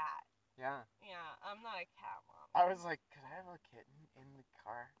a cat. Yeah. Yeah, I'm not a cat mom. I was like, could I have a kitten in the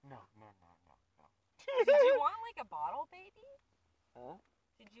car? No. Did you want like a bottle baby? Huh?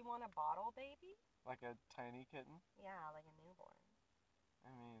 Did you want a bottle baby? Like a tiny kitten? Yeah, like a newborn. I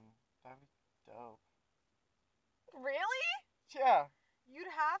mean, that'd be dope. Really? Yeah.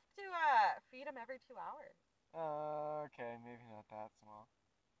 You'd have to feed him every 2 hours. Okay, maybe not that small.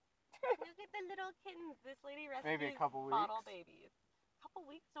 Look at the little kittens. This lady rescues Maybe a couple bottle weeks. babies. Couple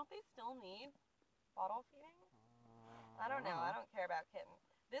weeks? Don't they still need bottle feeding? I don't know. I don't care about kittens.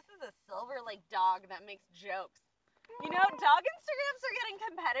 This is a Silver Lake dog that makes jokes. You know, dog Instagrams are getting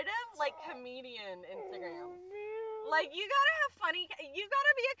competitive, like comedian Instagrams. Like, you gotta have funny, you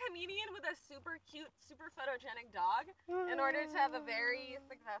gotta be a comedian with a super cute, super photogenic dog in order to have a very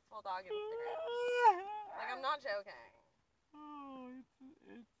successful dog Instagram. Like, I'm not joking. Oh,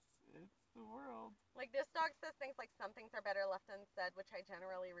 it's the world. Like, this dog says things like some things are better left unsaid, which I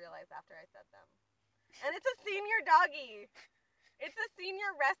generally realize after I said them. And it's a senior doggy. It's a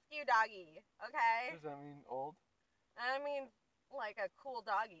senior rescue doggy, okay? Does that mean old? I mean, like a cool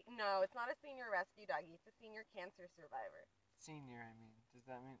doggy. No, it's not a senior rescue doggy. It's a senior cancer survivor. Senior, I mean. Does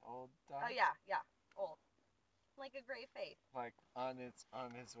that mean old dog? Oh, yeah, old. Like a gray face. Like on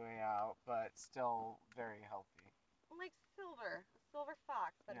his way out, but still very healthy. Like silver. A silver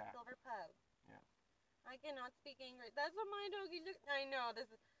fox, but Yeah. a silver pug. Yeah. I cannot speak English. That's what my doggy looks. I know,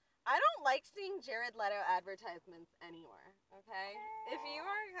 this is... I don't like seeing Jared Leto advertisements anywhere, okay? If you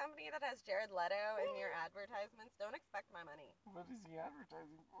are a company that has Jared Leto in your advertisements, don't expect my money. What is he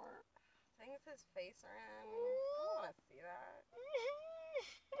advertising for? Things his face are in. I don't want to see that.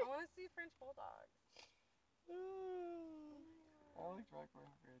 I want to see French bulldogs. I liked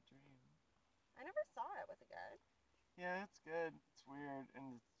Requiem for a Dream. I never saw it. Was it good? Yeah, it's good. It's weird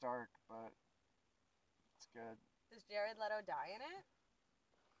and it's dark, but it's good. Does Jared Leto die in it?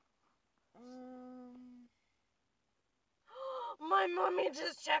 My mommy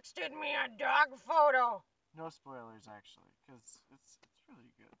just texted me a dog photo. No spoilers, actually, because it's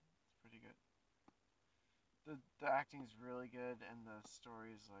really good. It's pretty good. The acting's really good, and the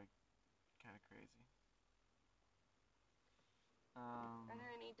story's like kind of crazy. Are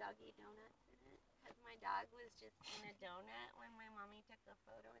there any doggy donuts in it? Because my dog was just in a donut when my mommy took a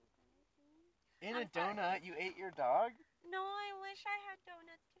photo and sent it to me. In I'm a donut, sorry. you ate your dog? No, I wish I had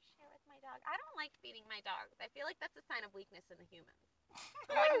donuts to share with my dog. I don't like feeding my dogs. I feel like that's a sign of weakness in the humans.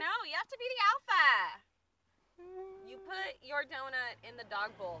 I'm like, no, you have to be the alpha. You put your donut in the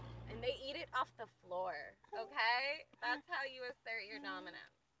dog bowl, and they eat it off the floor, okay? That's how you assert your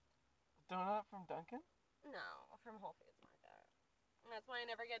dominance. Donut from Dunkin'? No, from Whole Foods Market. And that's why I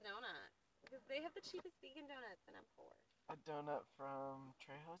never get donuts. Because they have the cheapest vegan donuts, and I'm poor. A donut from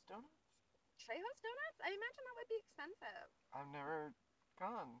Trejo's Donuts? Trejo's Donuts? I imagine that would be expensive. I've never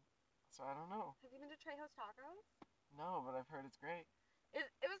gone, so I don't know. Have you been to Trejo's Tacos? No, but I've heard it's great.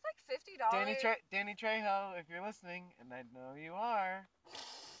 It was like $50. Danny Trejo, if you're listening, and I know you are,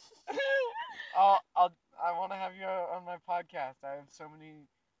 I want to have you on my podcast. I have so many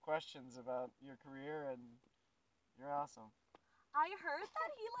questions about your career, and you're awesome. I heard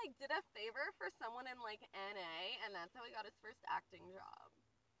that he like did a favor for someone in like NA, and that's how he got his first acting job.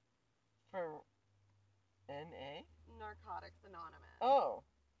 For NA? Narcotics Anonymous. Oh.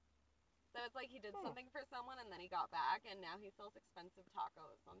 So it's like he did something for someone, and then he got back, and now he sells expensive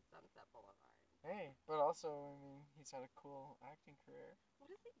tacos on Sunset Boulevard. Hey, but also, I mean, he's had a cool acting career. What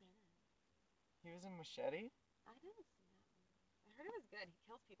has he been in? He was in Machete? I didn't see that movie. I heard it was good. He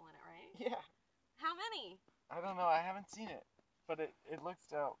kills people in it, right? Yeah. How many? I don't know. I haven't seen it, but it looks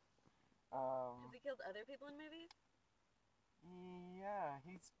dope. Has he killed other people in movies? Yeah,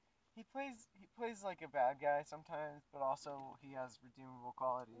 he plays like a bad guy sometimes, but also he has redeemable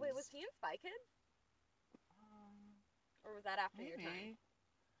qualities. Wait, was he in Spy Kids? Or was that after Maybe. your time?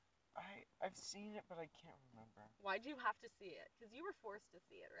 I've seen it, but I can't remember. Why'd you have to see it? Because you were forced to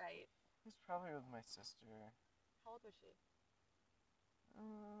see it, right? It was probably with my sister. How old was she?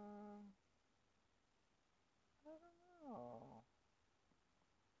 I don't know.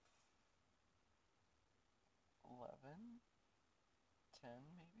 11? 10,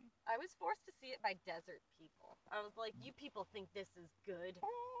 maybe? I was forced to see it by desert people. I was like, you people think this is good?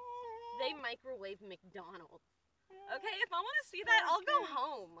 They microwave McDonald's. Okay, if I want to see that, I'll go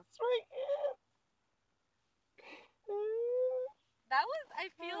home. Right. That was, I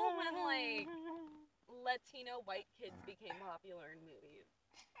feel, when, like, Latino white kids became popular in movies.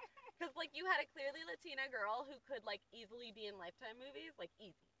 Because, like, you had a clearly Latina girl who could, like, easily be in Lifetime movies. Like,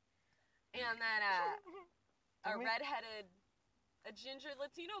 easy. And then, a redheaded, a ginger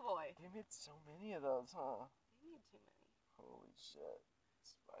Latino boy. They made so many of those, huh? They made too many. Holy shit.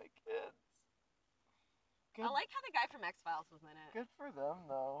 Spy my kids. I like how the guy from X-Files was in it. Good for them,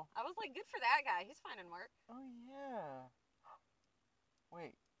 though. I was like, good for that guy. He's finding work. Oh, yeah.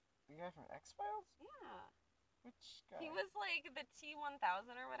 Wait, the guy from X-Files? Yeah. Which guy? He was like the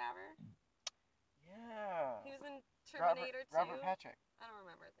T-1000 or whatever. Yeah. He was in Terminator 2. Robert Patrick. I don't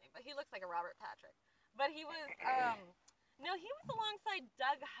remember his name, but he looks like a Robert Patrick. But he was, no, he was alongside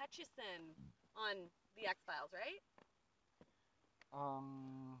Doug Hutchison on the X-Files, right?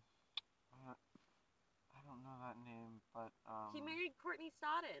 I don't know that name, but He married Courtney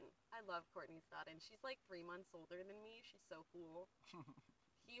Stodden. I love Courtney Stodden. She's like 3 months older than me. She's so cool.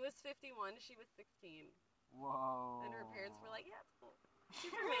 He was 51. She was 16. Whoa. And her parents were like, yeah, it's cool.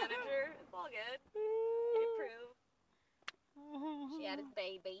 She's her manager. It's all good. He approved. She had his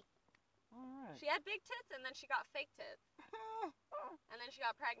baby. Alright. She had big tits, and then she got fake tits. And then she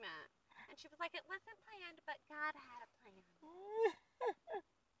got pregnant. And she was like, it wasn't planned, but God had a plan.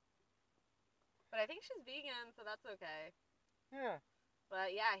 But I think she's vegan, so that's okay. Yeah.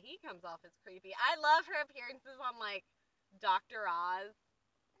 But yeah, he comes off as creepy. I love her appearances on like Dr. Oz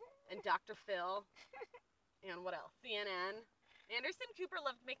and Dr. Phil. And what else? CNN. Anderson Cooper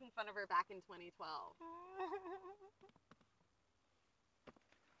loved making fun of her back in 2012.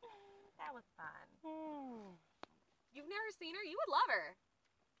 That was fun. You've never seen her? You would love her.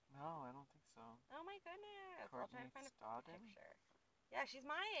 No, I don't think so. Oh my goodness. Courtney I'll try to find a Stodden? picture. Yeah, she's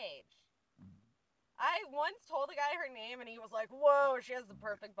my age. I once told a guy her name and he was like, whoa, she has the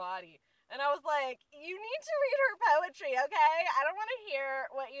perfect body. And I was like, you need to read her poetry, okay? I don't want to hear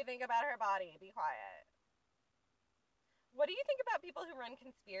what you think about her body. Be quiet. What do you think about people who run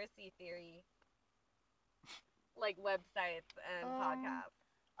conspiracy theory, like websites and podcasts?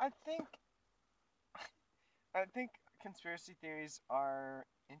 I think conspiracy theories are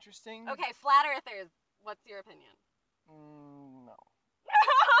interesting. Okay, flat earthers. What's your opinion? No.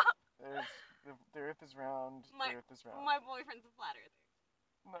 The earth is round. The earth is round. My boyfriend's a flat earther.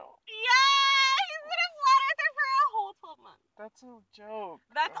 No. Yeah! He's been a flat earther for a whole 12 months. That's a joke.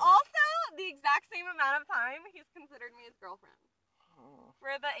 That's also the exact same amount of time he's considered me his girlfriend.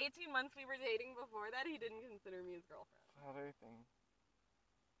 For the 18 months we were dating before that, he didn't consider me his girlfriend. Flat earthing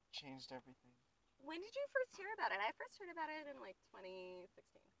changed everything. When did you first hear about it? I first heard about it in like 2016.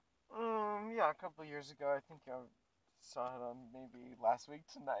 Yeah, a couple years ago. I think I saw it on maybe Last Week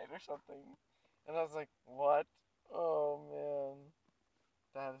Tonight or something. And I was like, what? Oh, man.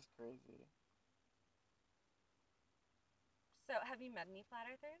 That is crazy. So, have you met any flat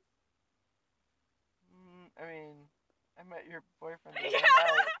earthers? I mean, I met your boyfriend the other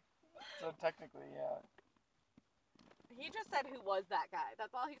night. So technically, yeah. He just said, who was that guy?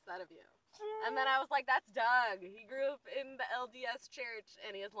 That's all he said of you. And then I was like, that's Doug. He grew up in the LDS church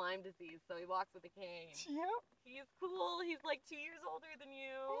and he has Lyme disease, so he walks with a cane. Yep. He's cool. He's like 2 years older than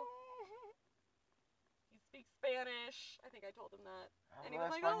you. He speaks Spanish. I think I told him that. And he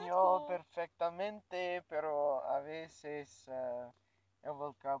was like, oh, that's español cool. perfectamente, pero a veces el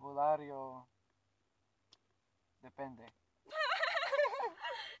vocabulario depende.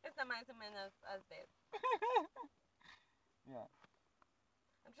 It's más o menos as bad. Yeah.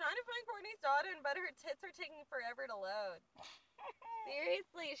 I'm trying to find Courtney Stodden, but her tits are taking forever to load.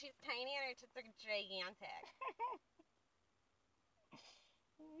 Seriously, she's tiny and her tits are gigantic.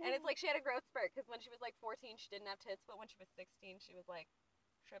 And it's like she had a growth spurt, because when she was like 14, she didn't have tits, but when she was 16, she was like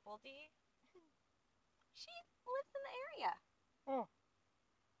triple D. She lives in the area. Oh.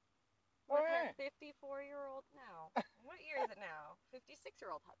 With her 54-year-old now. What year is it now?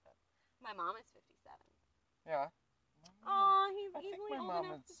 56-year-old husband. My mom is 57. Yeah. Oh, he's I think easily my old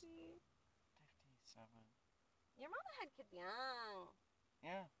mom enough is to be. 57. Your mama had kids young.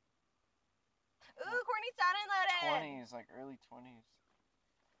 Yeah. Ooh, Courtney Stodden loaded. 20s, like early 20s.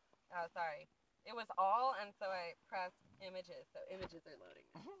 Oh, sorry. It was all, and so I pressed images, so images are loading.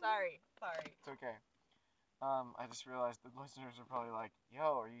 Sorry. It's okay. I just realized the listeners are probably like,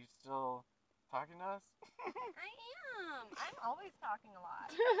 yo, are you still talking to us? I am. I'm always talking a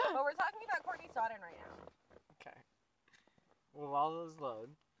lot. But we're talking about Courtney Stodden right now. Okay. Well, while those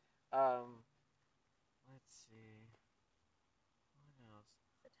load, let's see. What else?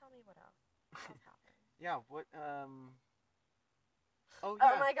 So tell me what else happened. Yeah, what, Oh,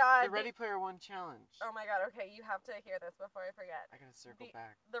 Oh yeah. my god. The Ready Player One challenge. Oh my god, okay, you have to hear this before I forget. I gotta circle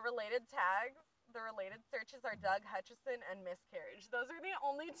back. The related tags, the related searches are Doug Hutchison and miscarriage. Those are the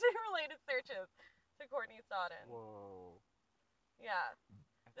only 2 related searches to Courtney Stodden. Whoa. Yeah.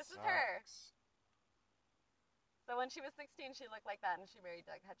 This is her. So when she was 16, she looked like that, and she married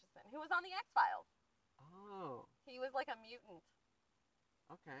Doug Hutchison, who was on the X-Files. Oh. He was like a mutant.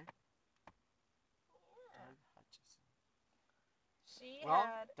 Okay. Yeah. Doug Hutchison. She Well,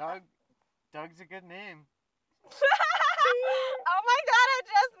 had. Doug's a good name. Oh my god, I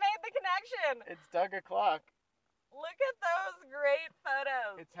just made the connection. It's Doug o'clock. Look at those great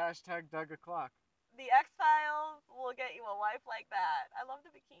photos. It's hashtag Doug o'clock. The X-Files will get you a wife like that. I love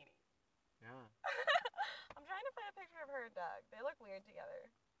the bikini. Yeah. I'm trying to find a picture of her and Doug. They look weird together.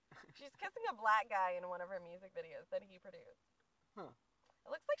 She's kissing a black guy in one of her music videos that he produced. Huh. It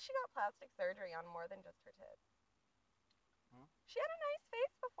looks like she got plastic surgery on more than just her tits. Hmm? She had a nice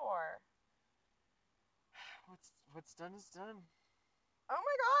face before. What's done is done. Oh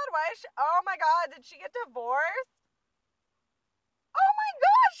my god, why is she... Oh my god, did she get divorced? Oh my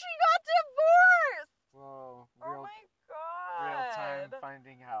god, she got divorced! Whoa. Oh my god. Real time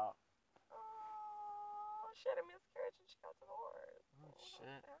finding out. Oh, she had a miscarriage and she got divorced. Oh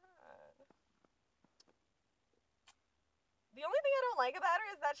shit. God. The only thing I don't like about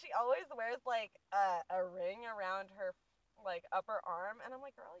her is that she always wears like a ring around her like upper arm, and I'm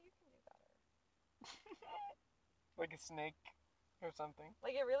like, girl, you can do better. Like a snake or something.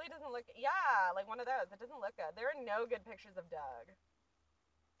 Like it really doesn't look. Yeah, like one of those. It doesn't look good. There are no good pictures of Doug.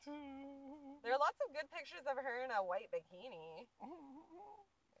 There are lots of good pictures of her in a white bikini.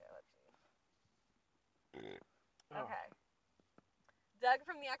 Yeah, let's see. Oh. Okay. Doug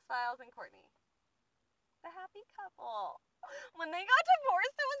from the X-Files and Courtney. The happy couple. When they got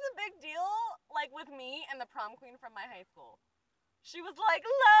divorced, it was a big deal, like with me and the prom queen from my high school. She was like,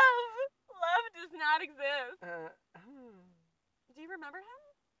 love does not exist. Do you remember him?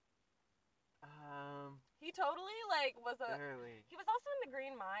 He totally, like, barely. He was also in the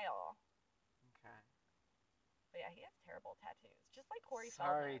Green Mile. Okay. But yeah, he has terrible tattoos, just like Corey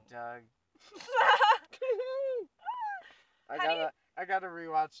Sorry, Feldman. Doug. I gotta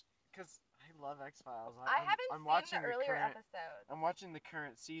rewatch because I love X-Files. I haven't seen the earlier episodes. I'm watching the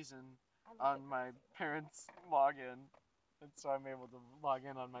current season on my parents' login, and so I'm able to log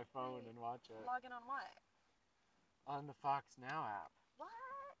in on my phone and watch it. Log in on what? On the Fox Now app. What?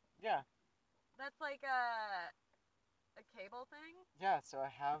 Yeah. That's like a cable thing? Yeah, so I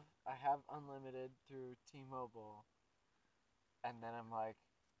have unlimited through T-Mobile, and then I'm like,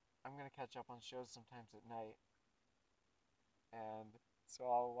 I'm gonna catch up on shows sometimes at night, and so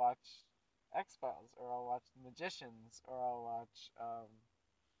I'll watch X-Files, or I'll watch The Magicians, or I'll watch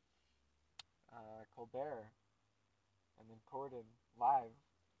Colbert, and then Corden live.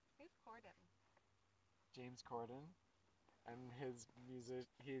 Who's Corden? James Corden, and his music.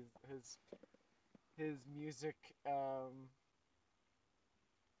 His music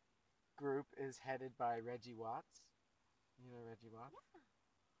group is headed by Reggie Watts. You know Reggie Watts?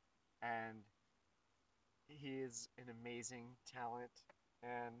 Yeah. And he is an amazing talent.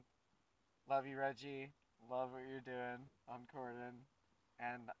 And love you, Reggie. Love what you're doing on Corden.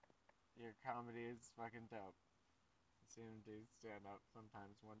 And your comedy is fucking dope. I see him do stand up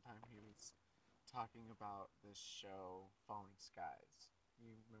sometimes. One time he was talking about this show, Falling Skies.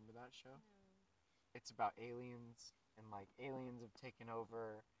 You remember that show? No. It's about aliens, and like aliens have taken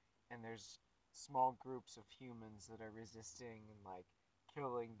over, and there's small groups of humans that are resisting and like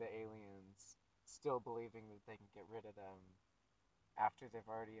killing the aliens, still believing that they can get rid of them after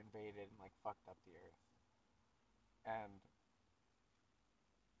they've already invaded and like fucked up the earth. And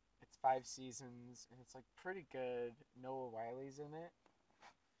it's 5 seasons, and it's like pretty good. Noah Wiley's in it,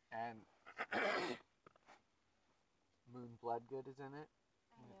 and Moon Bloodgood is in it.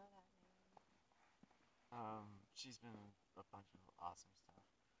 I know that name. She's been in a bunch of awesome stuff.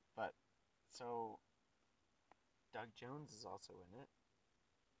 But so Doug Jones is also in it,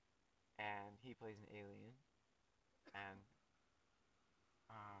 and he plays an alien, and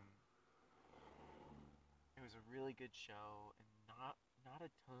it was a really good show, and not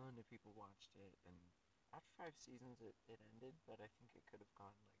a ton of people watched it, and after 5 seasons it ended, but I think it could have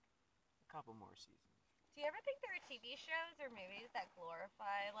gone like a couple more seasons. Do you ever think there are TV shows or movies that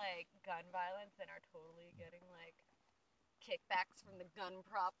glorify like gun violence and are totally getting like kickbacks from the gun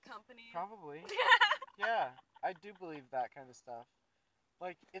prop companies? Probably. Yeah, I do believe that kind of stuff.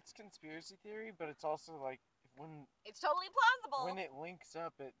 Like, it's conspiracy theory, but it's also like when It's totally plausible. when it links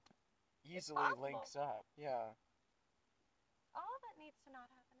up, it easily links up. Yeah. All that needs to not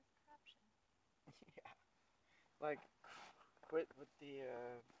happen is corruption. Yeah. Like, quit with the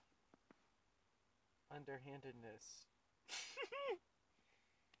underhandedness.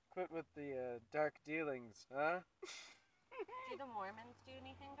 Quit with the dark dealings, huh? Do the Mormons do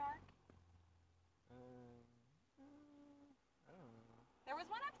anything dark? I don't know. There was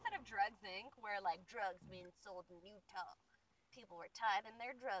one episode of Drugs Inc. where like drugs being sold in Utah. People were tithing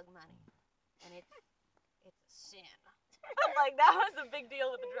their drug money, and it's a sin. Like that was a big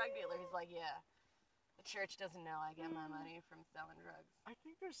deal with the drug dealer. He's like, yeah, The church doesn't know I get my money from selling drugs. I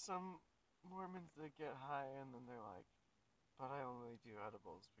think there's some Mormons that get high and then they're like, but I only do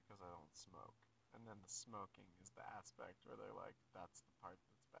edibles because I don't smoke. And then the smoking is the aspect where they're like, that's the part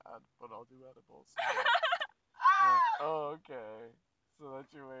that's bad, but I'll do edibles. I'm like, oh, okay. So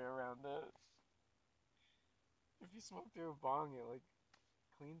that's your way around it. If you smoke through a bong, it like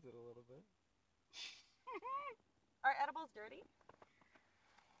cleans it a little bit. Are edibles dirty?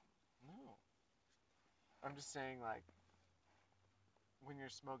 No. I'm just saying, like, when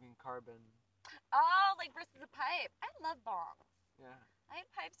you're smoking carbon. Oh, like versus a pipe. I love bongs. Yeah. I had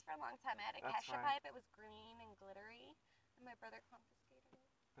pipes for a long time. I had a That's Kesha fine. pipe. It was green and glittery, and my brother confiscated it.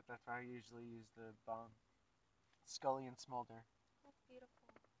 But that's why I usually use the bong. Scully and Smolder. That's beautiful.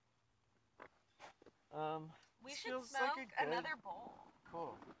 We This should feels smoke like a good... another bowl.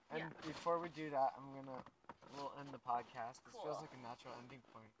 Cool. And Yeah. before we do that, we'll end the podcast. This Cool. feels like a natural ending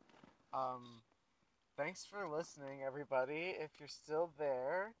point. Thanks for listening, everybody. If you're still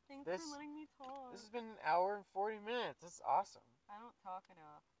there, Thanks for letting me talk. This has been an hour and 40 minutes. This is awesome. I don't talk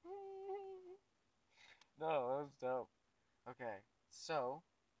enough. No, that was dope. Okay, so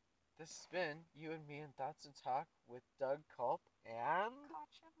this has been You and Me in Thoughts and Talk with Doug Culp and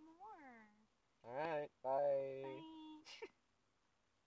Kátia Moore. all right.